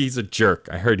 He's a jerk.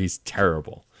 I heard he's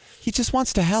terrible. He just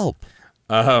wants to help.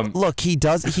 Look, he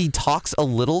talks a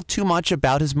little too much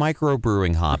about his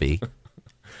microbrewing hobby.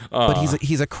 But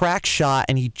he's a crack shot,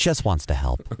 and he just wants to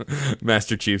help.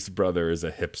 Master Chief's brother is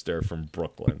a hipster from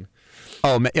Brooklyn.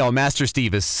 Master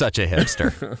Steve is such a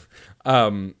hipster.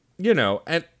 You know,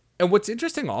 and what's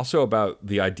interesting also about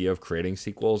the idea of creating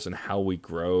sequels and how we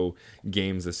grow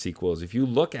games as sequels, if you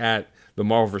look at the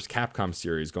Marvel vs. Capcom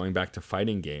series going back to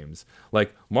fighting games,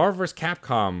 like Marvel vs.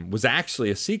 Capcom was actually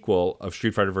a sequel of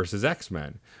Street Fighter vs.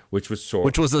 X-Men, which was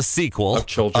a sequel of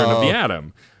Children of the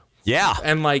Atom. Yeah.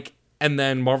 And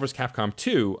then Marvel vs. Capcom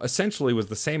 2 essentially was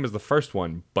the same as the first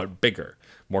one, but bigger.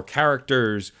 More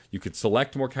characters. You could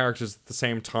select more characters at the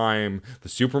same time. The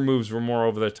super moves were more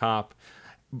over the top.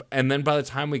 And then by the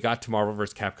time we got to Marvel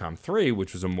vs. Capcom 3,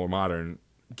 which was a more modern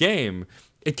game,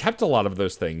 it kept a lot of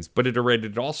those things, but it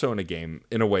iterated also in a game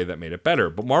in a way that made it better.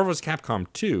 But Marvel vs. Capcom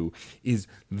 2 is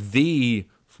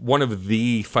one of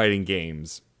the fighting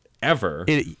games ever.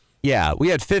 Yeah, we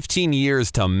had 15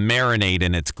 years to marinate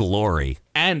in its glory.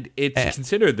 And it's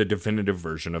considered the definitive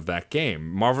version of that game.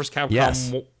 Marvel vs.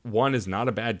 Capcom 1 is not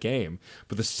a bad game,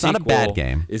 but the sequel not a bad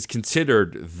game. Is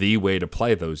considered the way to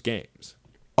play those games.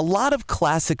 A lot of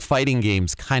classic fighting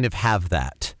games kind of have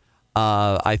that.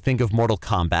 I think of Mortal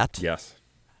Kombat. Yes.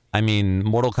 I mean,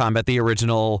 Mortal Kombat, the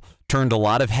original, turned a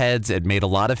lot of heads. It made a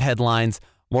lot of headlines.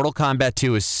 Mortal Kombat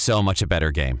 2 is so much a better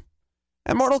game.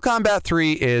 And Mortal Kombat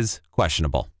 3 is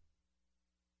questionable.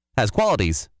 Has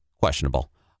qualities, questionable.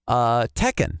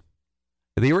 Tekken,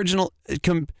 the original,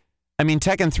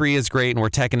 Tekken 3 is great, and where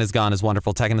Tekken has gone is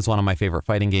wonderful. Tekken is one of my favorite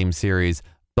fighting game series,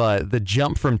 but the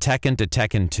jump from Tekken to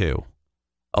Tekken 2,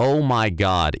 oh my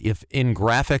God, if in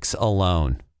graphics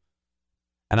alone,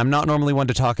 and I'm not normally one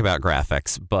to talk about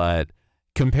graphics, but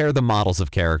compare the models of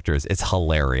characters, it's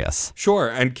hilarious. Sure,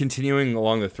 and continuing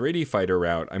along the 3D fighter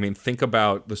route, I mean, think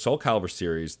about the Soul Calibur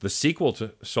series. The sequel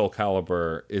to Soul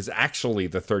Calibur is actually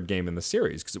the third game in the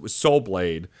series, because it was Soul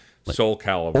Blade, Soul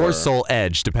Calibur. Or Soul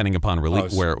Edge, depending upon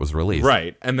where it was released.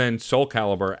 Right, and then Soul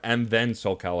Calibur, and then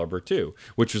Soul Calibur 2,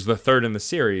 which was the third in the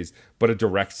series, but a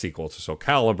direct sequel to Soul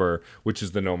Calibur, which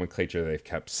is the nomenclature they've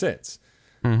kept since.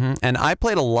 Mm-hmm. And I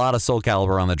played a lot of Soul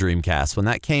Calibur on the Dreamcast. When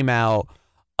that came out,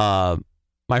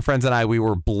 my friends and I, we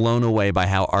were blown away by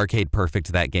how arcade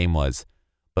perfect that game was.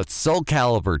 But Soul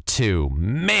Calibur 2,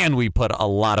 man, we put a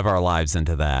lot of our lives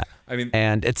into that. I mean,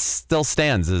 and it still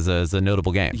stands as a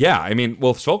notable game. Yeah, I mean,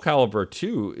 well, Soul Calibur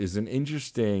 2 is an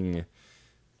interesting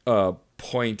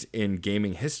point in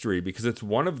gaming history because it's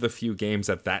one of the few games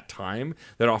at that time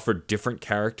that offered different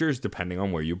characters depending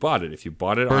on where you bought it. If you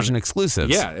bought it version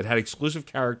exclusives. Yeah, it had exclusive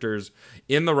characters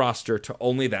in the roster to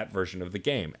only that version of the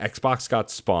game. Xbox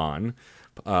got Spawn.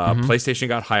 PlayStation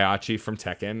got Hayachi from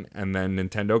Tekken, and then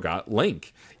Nintendo got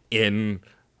Link in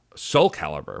Soul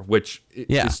Calibur, which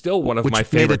is still one of my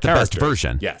favorite characters. The best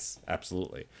version. Yes,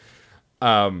 absolutely.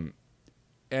 And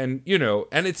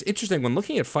it's interesting when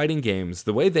looking at fighting games,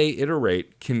 the way they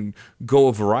iterate can go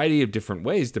a variety of different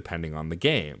ways depending on the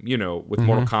game. You know, with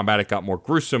Mortal Kombat, it got more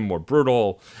gruesome, more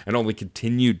brutal, and only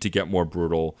continued to get more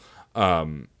brutal.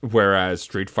 Whereas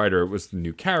Street Fighter, it was the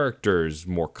new characters,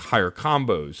 more higher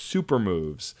combos, super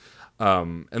moves.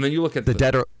 And then you look at the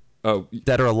Dead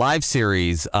or Alive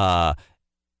series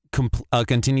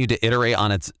continued to iterate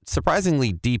on its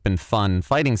surprisingly deep and fun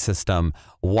fighting system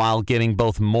while getting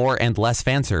both more and less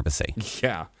fan servicey.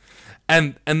 Yeah.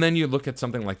 And then you look at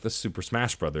something like the Super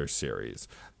Smash Brothers series.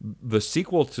 The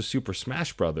sequel to Super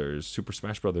Smash Brothers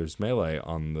Melee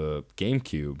on the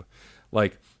GameCube,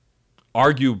 like,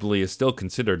 arguably is still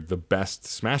considered the best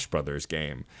Smash Brothers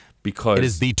game because it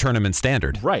is the tournament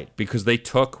standard. Right, because they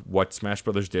took what Smash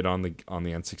Brothers did on the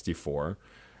N64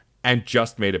 and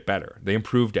just made it better. They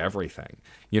improved everything,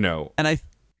 you know. And I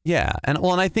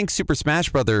think Super Smash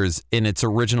Brothers in its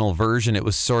original version, it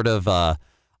was sort of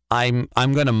I'm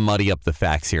going to muddy up the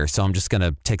facts here, so I'm just going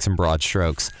to take some broad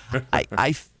strokes.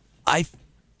 I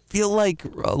feel like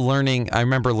I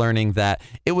remember learning that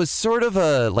it was sort of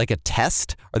a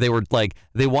test, or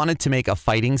they wanted to make a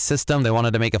fighting system. They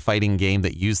wanted to make a fighting game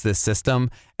that used this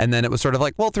system. And then it was sort of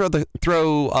like, well, throw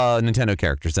Nintendo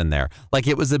characters in there. Like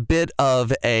it was a bit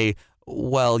of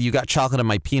you got chocolate in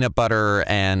my peanut butter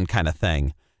and kind of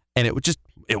thing. And it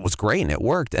was great and it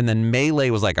worked. And then Melee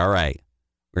was like, all right,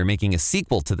 we're making a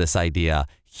sequel to this idea.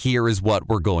 Here is what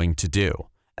we're going to do.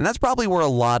 And that's probably where a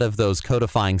lot of those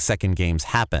codifying second games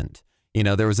happened. You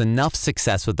know, there was enough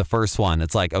success with the first one.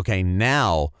 It's like, okay,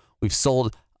 now we've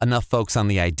sold enough folks on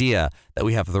the idea that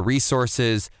we have the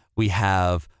resources, we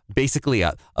have basically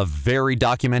a very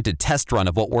documented test run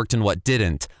of what worked and what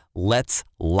didn't. Let's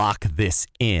lock this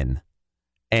in.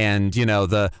 And, you know,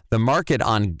 the market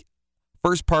on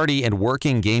first party and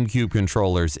working GameCube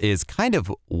controllers is kind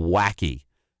of wacky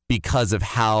because of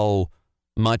how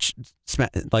much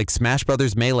Smash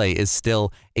Brothers Melee is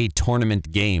still a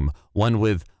tournament game, one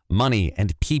with money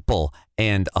and people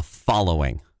and a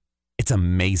following. It's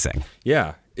amazing.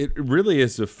 Yeah, it really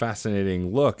is a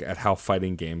fascinating look at how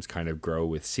fighting games kind of grow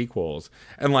with sequels.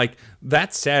 And like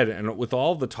that said, and with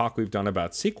all the talk we've done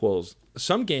about sequels,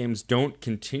 some games don't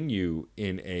continue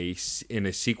in a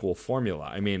sequel formula.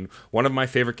 I mean, one of my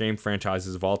favorite game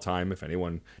franchises of all time, if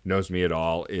anyone knows me at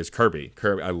all, is Kirby.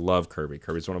 I love Kirby.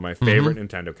 Kirby's one of my favorite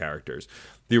Nintendo characters.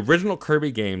 The original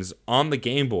Kirby games on the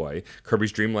Game Boy,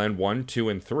 Kirby's Dream Land 1, 2,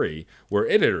 and 3, were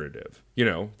iterative. You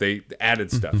know, they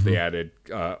added stuff. They added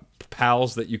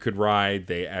pals that you could ride.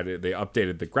 They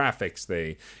updated the graphics.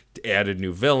 They added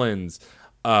new villains.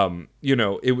 You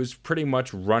know, it was pretty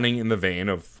much running in the vein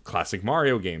of classic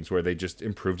Mario games where they just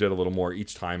improved it a little more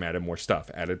each time, added more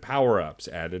stuff, added power-ups,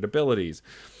 added abilities.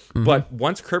 But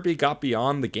once Kirby got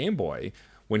beyond the Game Boy,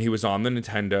 when he was on the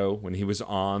Nintendo, when he was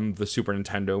on the Super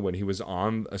Nintendo, when he was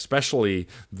on especially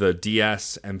the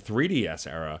DS and 3DS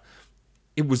era,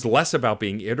 it was less about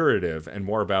being iterative and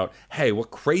more about, hey,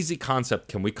 what crazy concept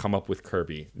can we come up with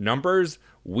Kirby? Numbers,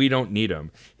 we don't need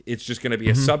them. It's just going to be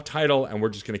a subtitle, and we're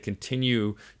just going to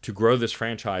continue to grow this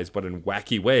franchise, but in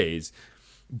wacky ways.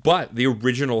 But the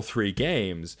original 3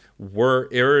 games were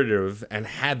iterative and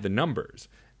had the numbers.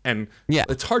 And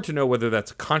it's hard to know whether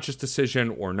that's a conscious decision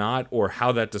or not, or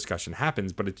how that discussion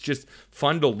happens, but it's just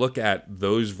fun to look at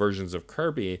those versions of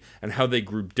Kirby and how they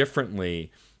grew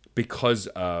differently because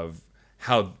of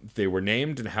how they were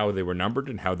named and how they were numbered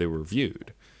and how they were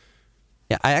viewed.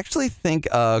 Yeah, I actually think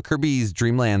Kirby's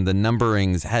Dream Land, the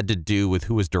numberings had to do with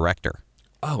who was director.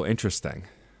 Oh, interesting.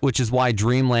 Which is why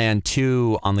Dream Land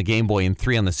 2 on the Game Boy and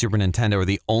 3 on the Super Nintendo are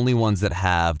the only ones that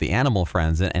have the animal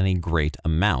friends in any great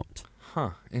amount.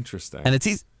 Huh, interesting. And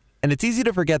it's easy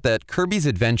to forget that Kirby's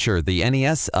Adventure, the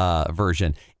NES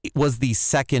version, it was the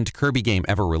second Kirby game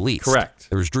ever released. Correct.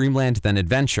 There was Dreamland, then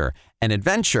Adventure. And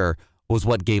Adventure was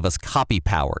what gave us copy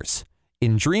powers.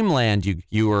 In Dreamland,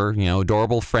 you were,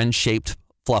 adorable friend-shaped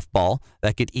fluff ball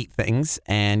that could eat things,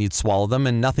 and you'd swallow them,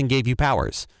 and nothing gave you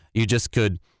powers. You just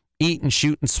could eat and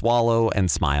shoot and swallow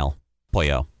and smile.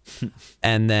 Poyo.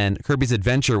 And then Kirby's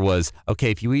Adventure was,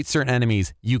 okay, if you eat certain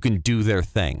enemies, you can do their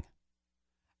thing.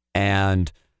 And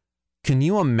can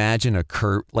you imagine a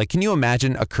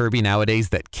Kirby nowadays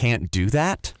that can't do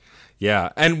that?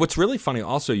 Yeah, and what's really funny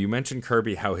also, you mentioned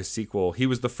Kirby, how his sequel, he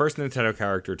was the first Nintendo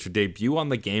character to debut on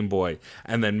the Game Boy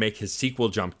and then make his sequel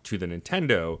jump to the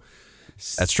Nintendo.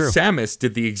 That's true. Samus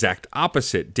did the exact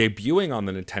opposite, debuting on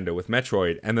the Nintendo with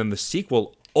Metroid and then the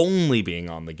sequel only being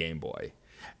on the Game Boy.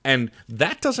 And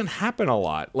that doesn't happen a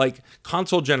lot. Like,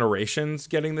 console generations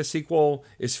getting the sequel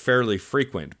is fairly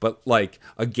frequent, but like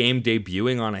a game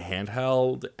debuting on a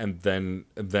handheld and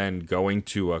then going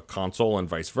to a console and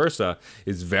vice versa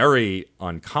is very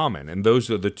uncommon. And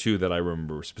those are the two that I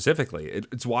remember specifically.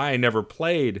 It's why I never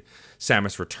played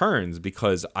Samus Returns,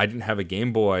 because I didn't have a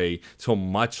Game Boy till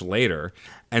much later.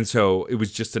 And so it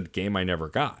was just a game I never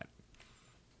got.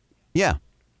 Yeah,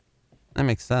 that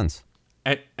makes sense.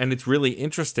 And it's really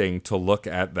interesting to look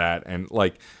at that, and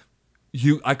like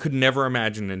I could never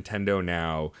imagine Nintendo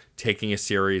now taking a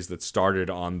series that started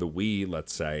on the Wii,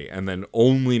 let's say, and then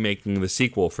only making the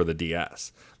sequel for the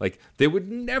DS. Like, they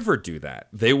would never do that.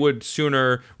 They would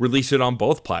sooner release it on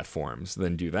both platforms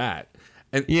than do that.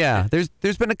 And yeah,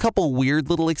 there's been a couple weird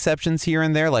little exceptions here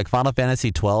and there, like Final Fantasy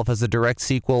XII has a direct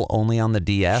sequel only on the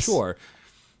DS. Sure.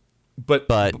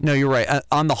 But no, you're right.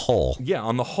 On the whole. Yeah,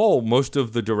 on the whole, most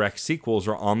of the direct sequels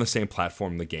are on the same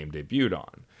platform the game debuted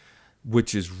on,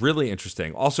 which is really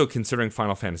interesting. Also, considering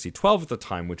Final Fantasy XII at the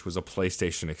time, which was a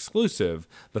PlayStation exclusive,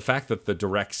 the fact that the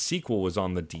direct sequel was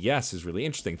on the DS is really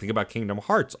interesting. Think about Kingdom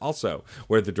Hearts also,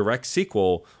 where the direct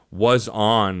sequel was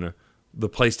on the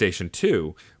PlayStation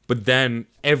 2, but then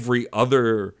every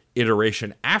other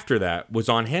iteration after that was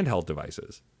on handheld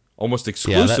devices, almost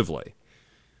exclusively.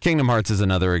 Kingdom Hearts is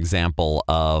another example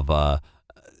of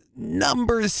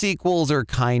number sequels are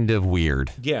kind of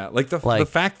weird. Yeah, like the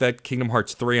fact that Kingdom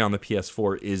Hearts 3 on the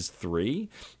PS4 is 3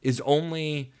 is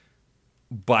only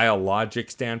by a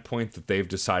logic standpoint that they've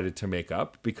decided to make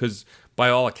up, because by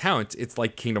all accounts, it's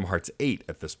like Kingdom Hearts 8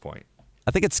 at this point.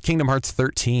 I think it's Kingdom Hearts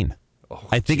 13. Oh,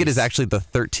 I think it is actually the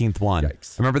 13th one.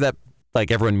 Yikes. I remember that, like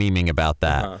everyone memeing about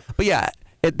that. But yeah,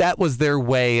 that was their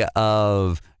way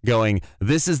of going,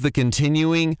 this is the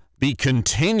continuing, the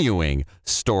continuing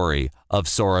story of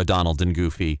Sora, Donald, and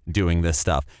Goofy doing this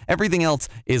stuff. Everything else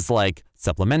is like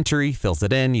supplementary, fills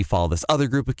it in. You follow this other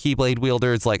group of Keyblade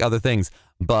wielders, like other things.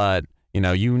 But,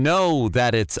 you know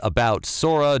that it's about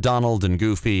Sora, Donald, and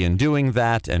Goofy and doing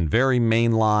that, and very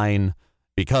mainline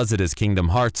because it is Kingdom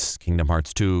Hearts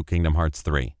 2, Kingdom Hearts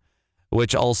 3,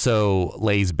 which also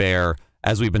lays bare,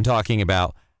 as we've been talking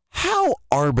about, how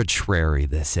arbitrary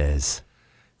this is.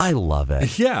 I love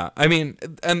it. Yeah, I mean,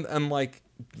 and like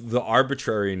the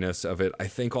arbitrariness of it, I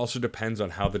think also depends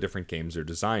on how the different games are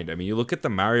designed. I mean, you look at the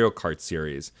Mario Kart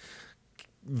series.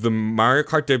 The Mario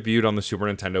Kart debuted on the Super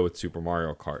Nintendo with Super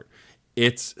Mario Kart.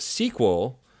 Its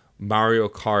sequel, Mario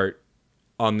Kart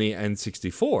on the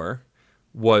N64,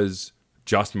 was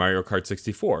just Mario Kart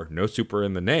 64. No Super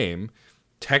in the name.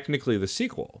 Technically the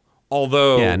sequel.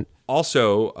 Although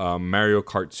also Mario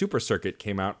Kart Super Circuit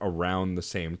came out around the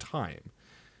same time.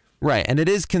 Right, and that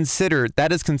is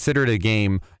considered a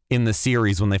game in the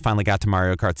series when they finally got to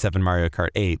Mario Kart 7, Mario Kart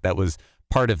 8. That was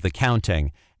part of the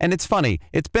counting. And it's funny,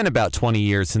 it's been about 20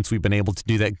 years since we've been able to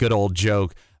do that good old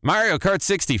joke. Mario Kart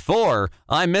 64,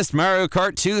 I missed Mario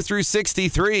Kart 2 through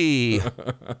 63.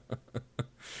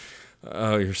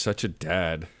 Oh, you're such a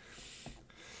dad.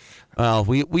 Well,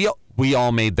 we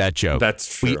all made that joke.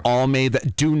 That's true. We all made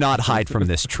that. Do not hide from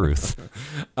this truth.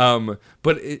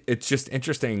 But it's just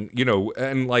interesting,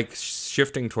 and like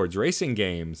shifting towards racing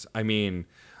games. I mean,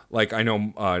 like I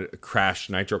know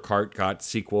Crash Nitro Kart got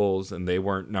sequels and they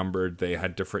weren't numbered. They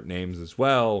had different names as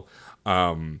well.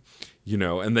 And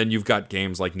then you've got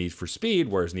games like Need for Speed,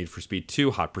 whereas Need for Speed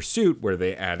 2, Hot Pursuit, where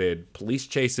they added police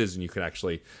chases and you could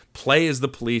actually play as the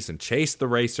police and chase the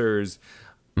racers.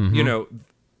 Mm-hmm.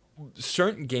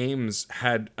 Certain games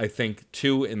had, I think,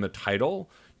 2 in the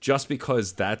title just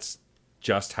because that's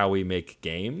just how we make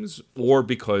games, or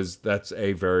because that's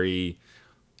a very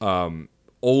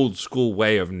old school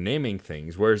way of naming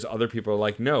things, whereas other people are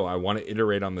like, no, I want to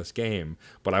iterate on this game,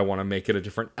 but I want to make it a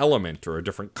different element or a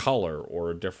different color or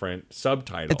a different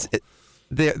subtitle.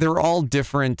 They're all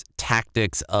different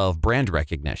tactics of brand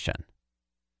recognition.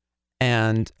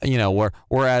 And,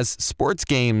 whereas sports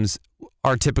games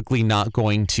are typically not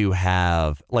going to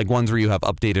have, like ones where you have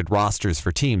updated rosters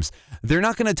for teams, they're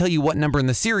not going to tell you what number in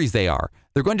the series they are.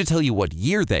 They're going to tell you what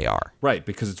year they are. Right,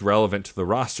 because it's relevant to the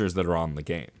rosters that are on the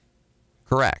game.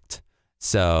 Correct.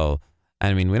 So,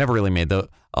 I mean, we never really made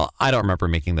I don't remember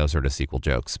making those sort of sequel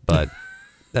jokes, but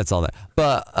that's all that.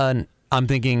 But I'm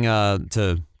thinking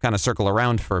to kind of circle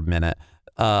around for a minute,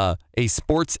 a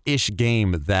sports-ish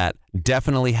game that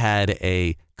definitely had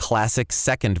a classic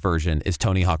second version is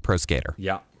Tony Hawk Pro Skater.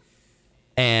 Yeah.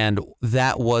 And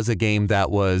that was a game that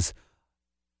was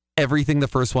everything the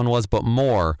first one was, but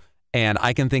more. And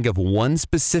I can think of one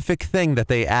specific thing that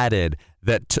they added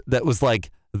that was like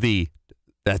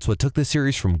that's what took the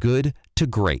series from good to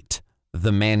great.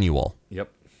 The manual.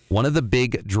 Yep. One of the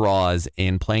big draws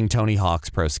in playing Tony Hawk's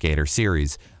Pro Skater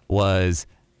series was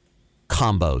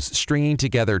combos, stringing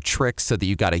together tricks so that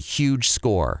you got a huge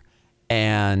score.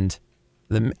 And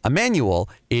a manual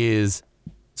is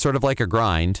sort of like a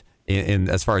grind in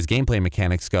as far as gameplay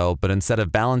mechanics go, but instead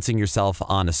of balancing yourself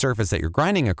on a surface that you're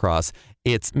grinding across,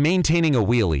 it's maintaining a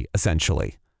wheelie,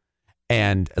 essentially.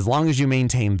 And as long as you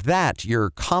maintain that, your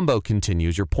combo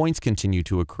continues, your points continue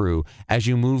to accrue as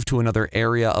you move to another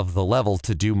area of the level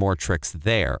to do more tricks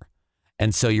there.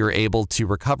 And so you're able to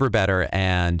recover better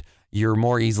and you're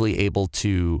more easily able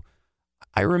to...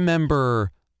 I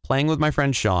remember playing with my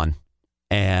friend Sean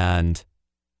and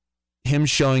him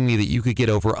showing me that you could get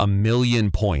over 1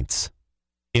 million points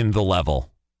in the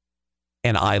level.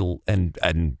 And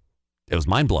it was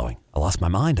mind-blowing. I lost my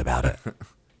mind about it.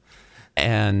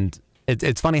 And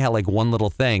it's funny how like one little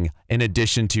thing, in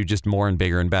addition to just more and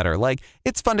bigger and better, like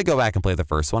it's fun to go back and play the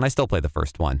first one. I still play the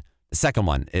first one. The second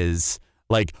one is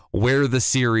like where the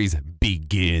series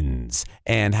begins.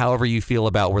 And however you feel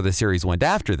about where the series went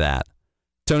after that,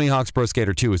 Tony Hawk's Pro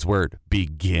Skater 2 is where it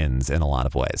begins in a lot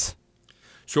of ways.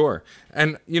 Sure.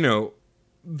 And,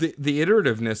 the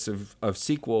iterativeness of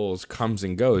sequels comes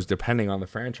and goes depending on the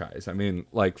franchise. I mean,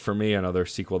 like for me, another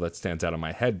sequel that stands out in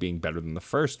my head being better than the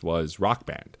first was Rock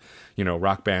Band.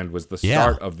 Rock Band was the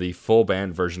start of the full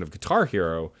band version of Guitar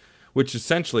Hero, which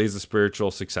essentially is a spiritual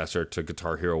successor to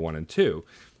Guitar Hero 1 and 2.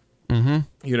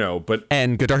 Mm-hmm.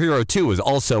 And Guitar Hero 2 was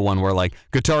also one where like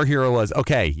Guitar Hero was,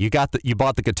 okay, you bought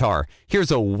the guitar.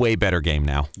 Here's a way better game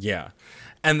now. Yeah.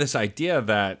 And this idea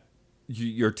that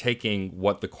you're taking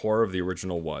what the core of the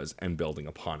original was and building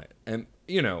upon it. And,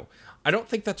 I don't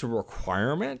think that's a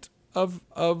requirement of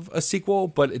a sequel,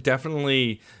 but it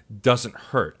definitely doesn't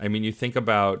hurt. I mean, you think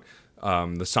about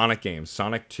the Sonic games.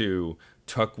 Sonic 2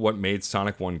 took what made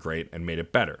Sonic 1 great and made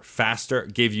it better. Faster,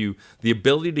 gave you the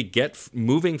ability to get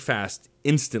moving fast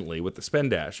instantly with the spin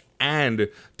dash, and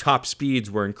top speeds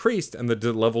were increased and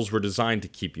the levels were designed to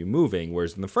keep you moving,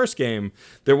 whereas in the first game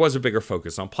there was a bigger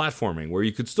focus on platforming where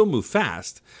you could still move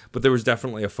fast, but there was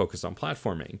definitely a focus on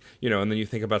platforming. And then you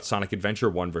think about Sonic Adventure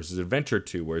 1 versus Adventure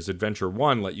 2, whereas Adventure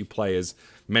 1 let you play as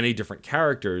many different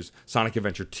characters, Sonic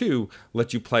Adventure 2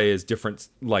 let you play as different,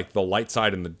 like the light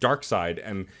side and the dark side,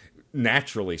 and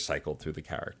naturally cycled through the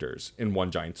characters in one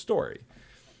giant story.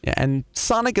 Yeah, and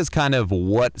Sonic is kind of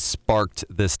what sparked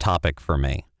this topic for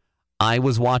me. I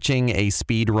was watching a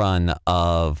speed run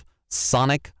of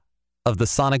the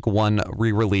Sonic 1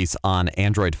 re-release on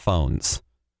Android phones.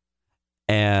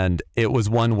 And it was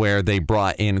one where they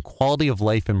brought in quality of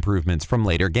life improvements from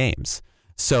later games.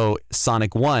 So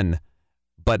Sonic 1,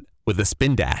 but with a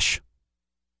spin dash.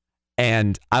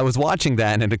 And I was watching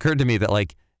that and it occurred to me that,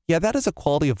 like, yeah, that is a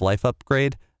quality of life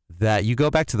upgrade that you go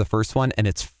back to the first one and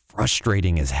it's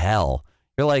frustrating as hell.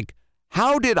 You're like,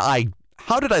 how did I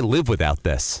live without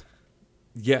this?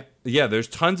 Yeah, there's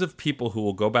tons of people who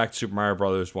will go back to Super Mario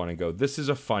Brothers 1 and go, this is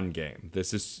a fun game.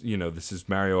 This is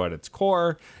Mario at its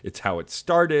core. It's how it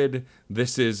started.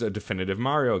 This is a definitive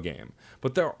Mario game.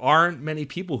 But there aren't many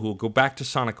people who will go back to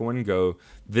Sonic 1 and go,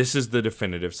 this is the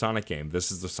definitive Sonic game.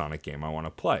 This is the Sonic game I want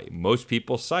to play. Most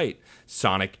people cite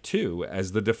Sonic 2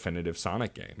 as the definitive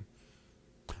Sonic game.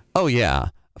 Oh,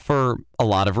 yeah, for a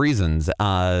lot of reasons.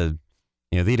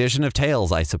 The addition of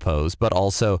Tails, I suppose, but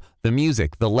also the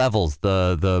music, the levels,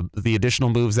 the additional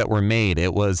moves that were made.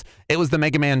 It was the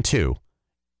Mega Man 2.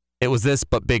 It was this,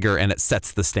 but bigger, and it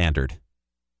sets the standard.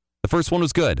 The first one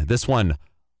was good. This one,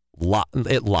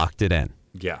 it locked it in.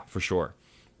 Yeah, for sure.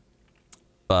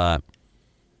 But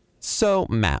so,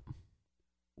 Matt,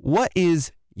 what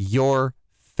is your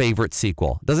favorite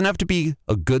sequel? Doesn't have to be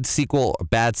a good sequel, a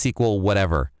bad sequel,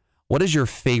 whatever. What is your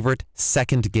favorite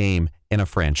second game in a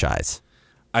franchise?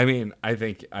 I mean, I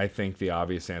think the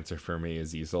obvious answer for me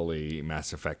is easily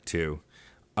Mass Effect 2.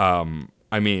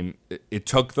 I mean, it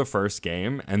took the first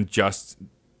game and just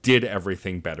did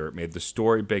everything better. It made the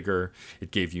story bigger.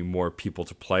 It gave you more people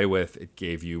to play with. It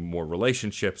gave you more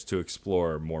relationships to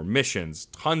explore, more missions,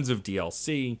 tons of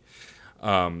DLC.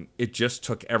 It just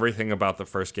took everything about the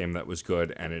first game that was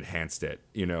good and enhanced it.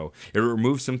 It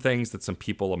removed some things that some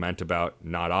people lament about,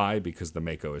 not I, because the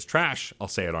Mako is trash. I'll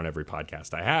say it on every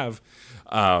podcast I have.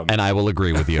 And I will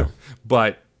agree with you.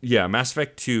 But yeah, Mass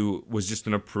Effect 2 was just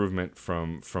an improvement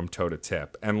from toe to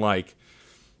tip. And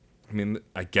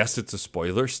I guess it's a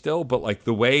spoiler still, but like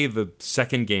the way the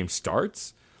second game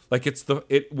starts, like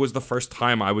it was the first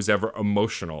time I was ever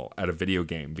emotional at a video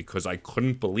game because I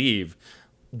couldn't believe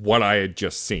what I had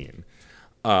just seen.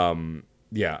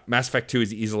 Mass Effect 2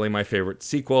 is easily my favorite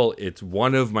sequel. It's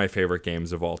one of my favorite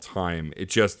games of all time. It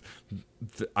just,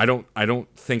 I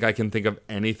don't think I can think of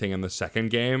anything in the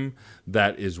second game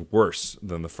that is worse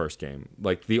than the first game.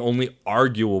 Like, the only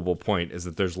arguable point is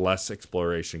that there's less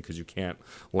exploration because you can't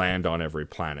land on every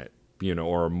planet,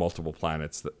 or multiple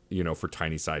planets, for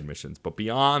tiny side missions. But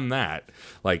beyond that,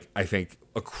 like, I think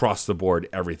across the board,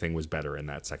 everything was better in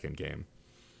that second game.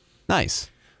 Nice.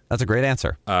 That's a great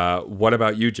answer. What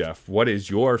about you, Geoff? What is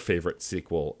your favorite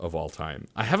sequel of all time?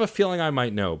 I have a feeling I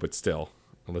might know, but still,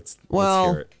 let's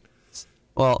hear it.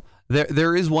 Well,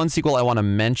 there is one sequel I want to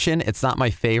mention. It's not my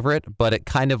favorite, but it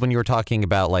kind of, when you were talking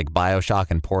about like BioShock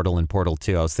and Portal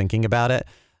 2, I was thinking about it.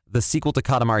 The sequel to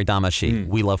Katamari Damacy,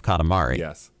 We Love Katamari.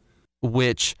 Yes.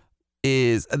 Which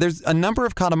is, there's a number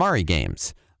of Katamari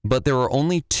games, but there were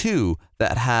only two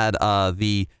that had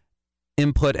the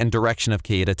input and direction of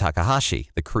Keita Takahashi,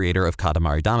 the creator of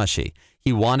Katamari Damacy.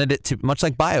 He wanted it to, much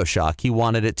like BioShock, he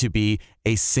wanted it to be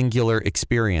a singular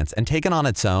experience and taken on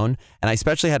its own. And I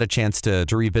especially had a chance to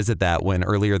revisit that when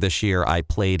earlier this year I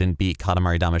played and beat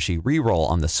Katamari Damacy Reroll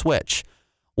on the Switch.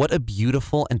 What a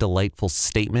beautiful and delightful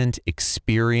statement,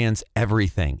 experience,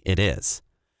 everything it is.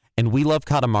 And We Love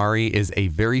Katamari is a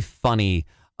very funny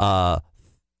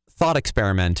thought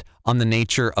experiment on the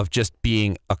nature of just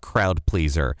being a crowd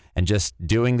pleaser and just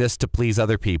doing this to please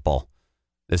other people.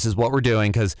 This is what we're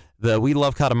doing because the We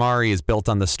Love Katamari is built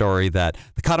on the story that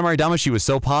the Katamari Damacy was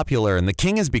so popular and the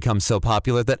king has become so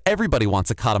popular that everybody wants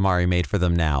a Katamari made for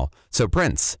them now. So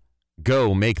Prince,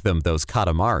 go make them those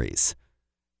Katamaris.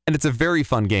 And it's a very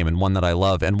fun game and one that I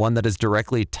love and one that is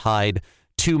directly tied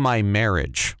to my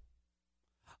marriage.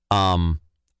 I'll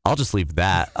just leave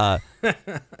that.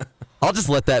 I'll just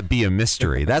let that be a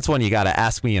mystery. That's one you got to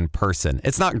ask me in person.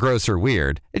 It's not gross or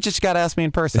weird. It's just you got to ask me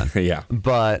in person. Yeah.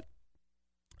 But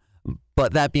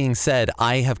But that being said,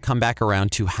 I have come back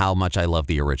around to how much I love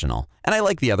the original. And I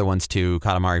like the other ones too,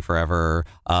 Katamari Forever,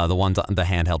 the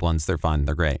handheld ones, they're fun,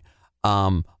 they're great.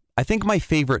 I think my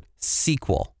favorite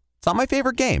sequel, it's not my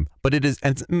favorite game, but it is,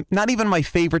 and it's not even my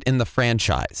favorite in the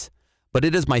franchise, but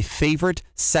it is my favorite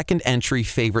second entry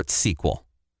favorite sequel.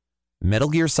 Metal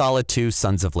Gear Solid 2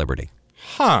 Sons of Liberty.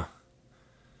 Huh.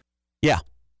 Yeah.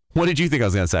 What did you think I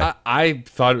was going to say? I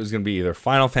thought it was going to be either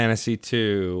Final Fantasy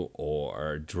 2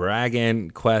 or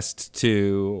Dragon Quest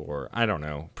 2 or, I don't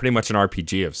know, pretty much an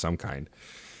RPG of some kind.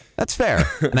 That's fair.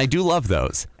 And I do love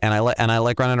those. And I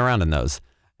like running around in those.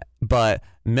 But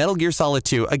Metal Gear Solid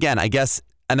 2, again, I guess,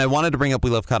 and I wanted to bring up We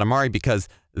Love Katamari because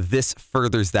this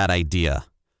furthers that idea.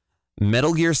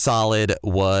 Metal Gear Solid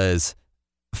was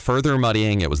further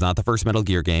muddying. It was not the first Metal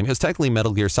Gear game. It was technically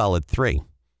Metal Gear Solid 3.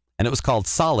 And it was called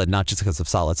Solid, not just because of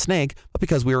Solid Snake, but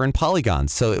because we were in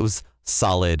polygons. So it was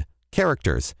solid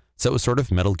characters. So it was sort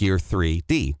of Metal Gear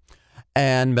 3D.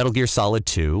 And Metal Gear Solid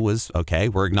 2 was, okay,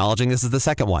 we're acknowledging this is the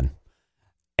second one.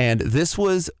 And this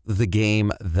was the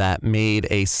game that made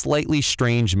a slightly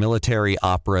strange military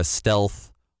opera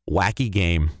stealth wacky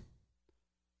game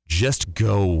just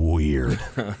go weird.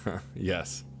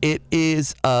 Yes. It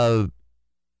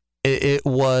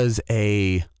was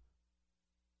a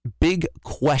big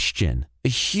question, a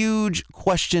huge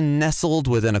question nestled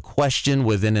within a question,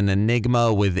 within an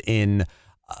enigma, within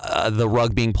the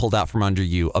rug being pulled out from under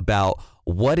you about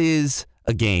what is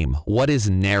a game, what is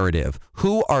narrative,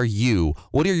 who are you,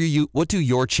 what do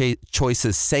your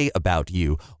choices say about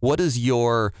you, what does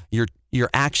your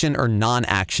action or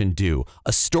non-action do?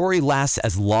 A story lasts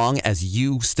as long as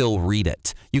you still read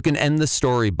it. You can end the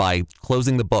story by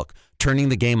closing the book, turning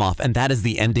the game off, and that is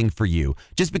the ending for you.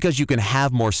 Just because you can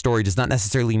have more story does not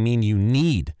necessarily mean you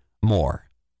need more.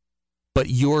 But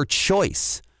your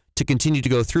choice to continue to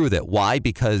go through with it. Why?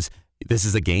 Because this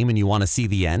is a game and you want to see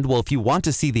the end. Well, if you want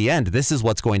to see the end, this is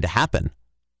what's going to happen.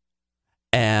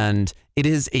 And it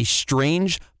is a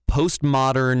strange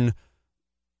postmodern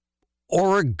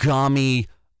origami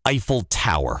Eiffel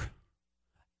Tower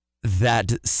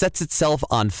that sets itself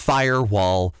on fire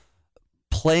while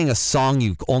playing a song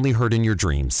you only heard in your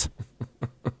dreams.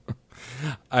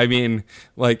 I mean,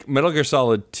 like, Metal Gear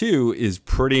Solid 2 is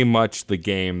pretty much the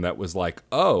game that was like,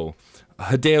 oh,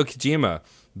 Hideo Kojima,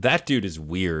 that dude is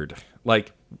weird.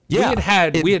 Like, yeah,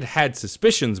 we had had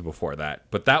suspicions before that,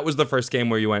 but that was the first game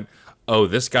where you went, oh,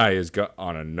 this guy is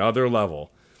on another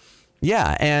level.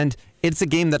 Yeah, and it's a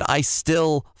game that I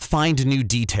still find new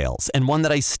details, and one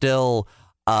that I still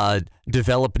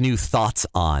develop new thoughts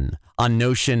on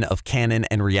notion of canon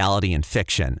and reality and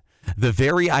fiction. The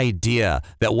very idea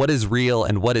that what is real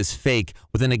and what is fake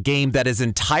within a game that is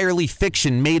entirely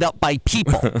fiction made up by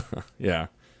people. Yeah.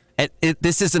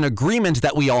 This is an agreement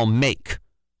that we all make.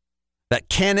 That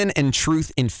canon and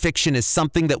truth in fiction is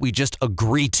something that we just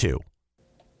agree to.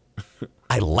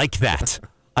 I like that.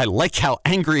 I like how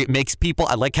angry it makes people.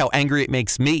 I like how angry it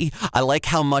makes me. I like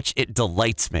how much it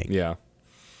delights me. Yeah.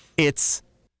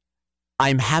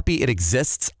 I'm happy it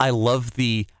exists. I love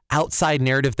the outside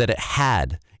narrative that it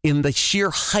had, in the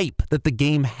sheer hype that the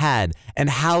game had, and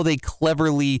how they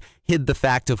cleverly hid the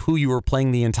fact of who you were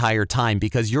playing the entire time,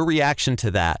 because your reaction to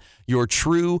that, your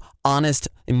true, honest,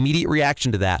 immediate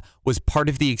reaction to that was part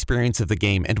of the experience of the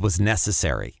game and was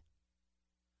necessary.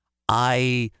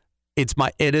 It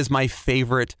is my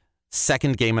favorite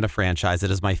second game in a franchise. It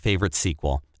is my favorite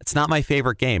sequel. It's not my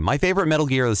favorite game. My favorite Metal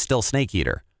Gear is still Snake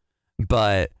Eater,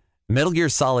 but Metal Gear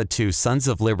Solid 2 Sons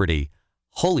of Liberty,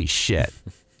 holy shit.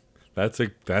 That's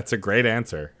a great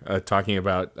answer. Talking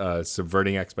about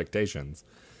subverting expectations.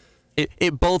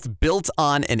 It both built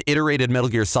on and iterated Metal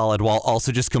Gear Solid while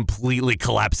also just completely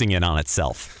collapsing in on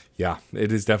itself. Yeah,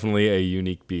 it is definitely a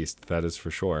unique beast. That is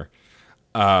for sure.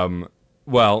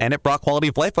 Well, and it brought quality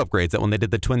of life upgrades that when they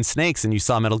did the Twin Snakes and you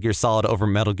saw Metal Gear Solid over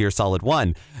Metal Gear Solid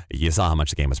 1, you saw how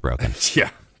much the game was broken. Yeah,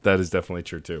 that is definitely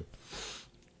true too.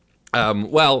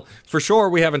 Well, for sure,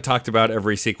 we haven't talked about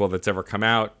every sequel that's ever come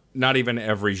out. Not even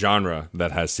every genre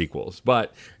that has sequels.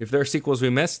 But if there are sequels we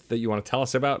missed that you want to tell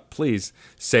us about, please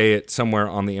say it somewhere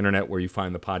on the internet where you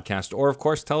find the podcast. Or, of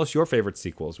course, tell us your favorite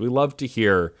sequels. We love to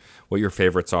hear what your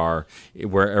favorites are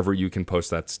wherever you can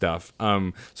post that stuff.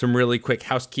 Some really quick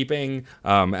housekeeping.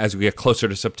 As we get closer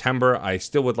to September, I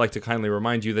still would like to kindly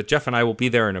remind you that Geoff and I will be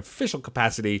there in official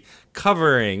capacity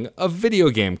covering a video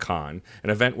game con, an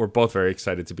event we're both very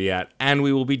excited to be at. And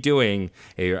we will be doing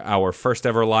our first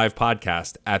ever live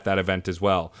podcast at that event as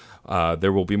well.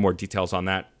 There will be more details on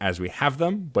that as we have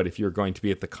them, but if you're going to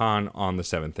be at the con on the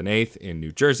 7th and 8th in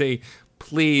New Jersey,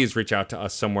 please reach out to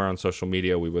us somewhere on social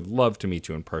media. We would love to meet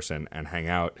you in person and hang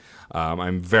out.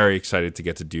 I'm very excited to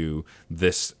get to do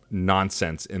this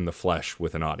nonsense in the flesh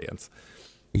with an audience.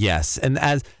 Yes, and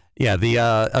a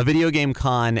video game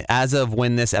con as of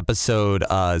when this episode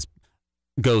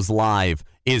goes live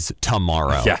is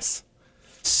tomorrow. Yes.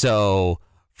 So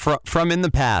from in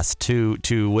the past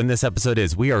to when this episode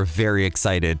is, we are very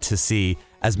excited to see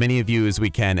as many of you as we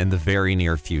can in the very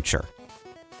near future.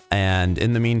 And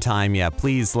in the meantime,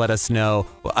 please let us know.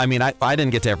 I mean, I didn't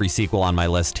get to every sequel on my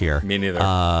list here. Me neither.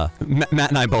 Matt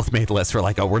and I both made lists. We're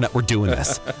like, we're doing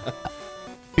this.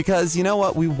 Because you know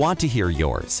what? We want to hear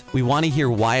yours. We want to hear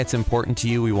why it's important to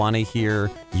you. We want to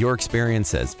hear your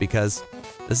experiences because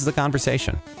this is a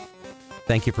conversation.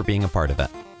 Thank you for being a part of it.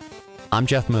 I'm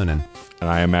Geoff Moonen. And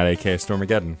I am Matt A.K.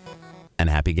 Stormageddon. And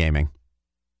happy gaming.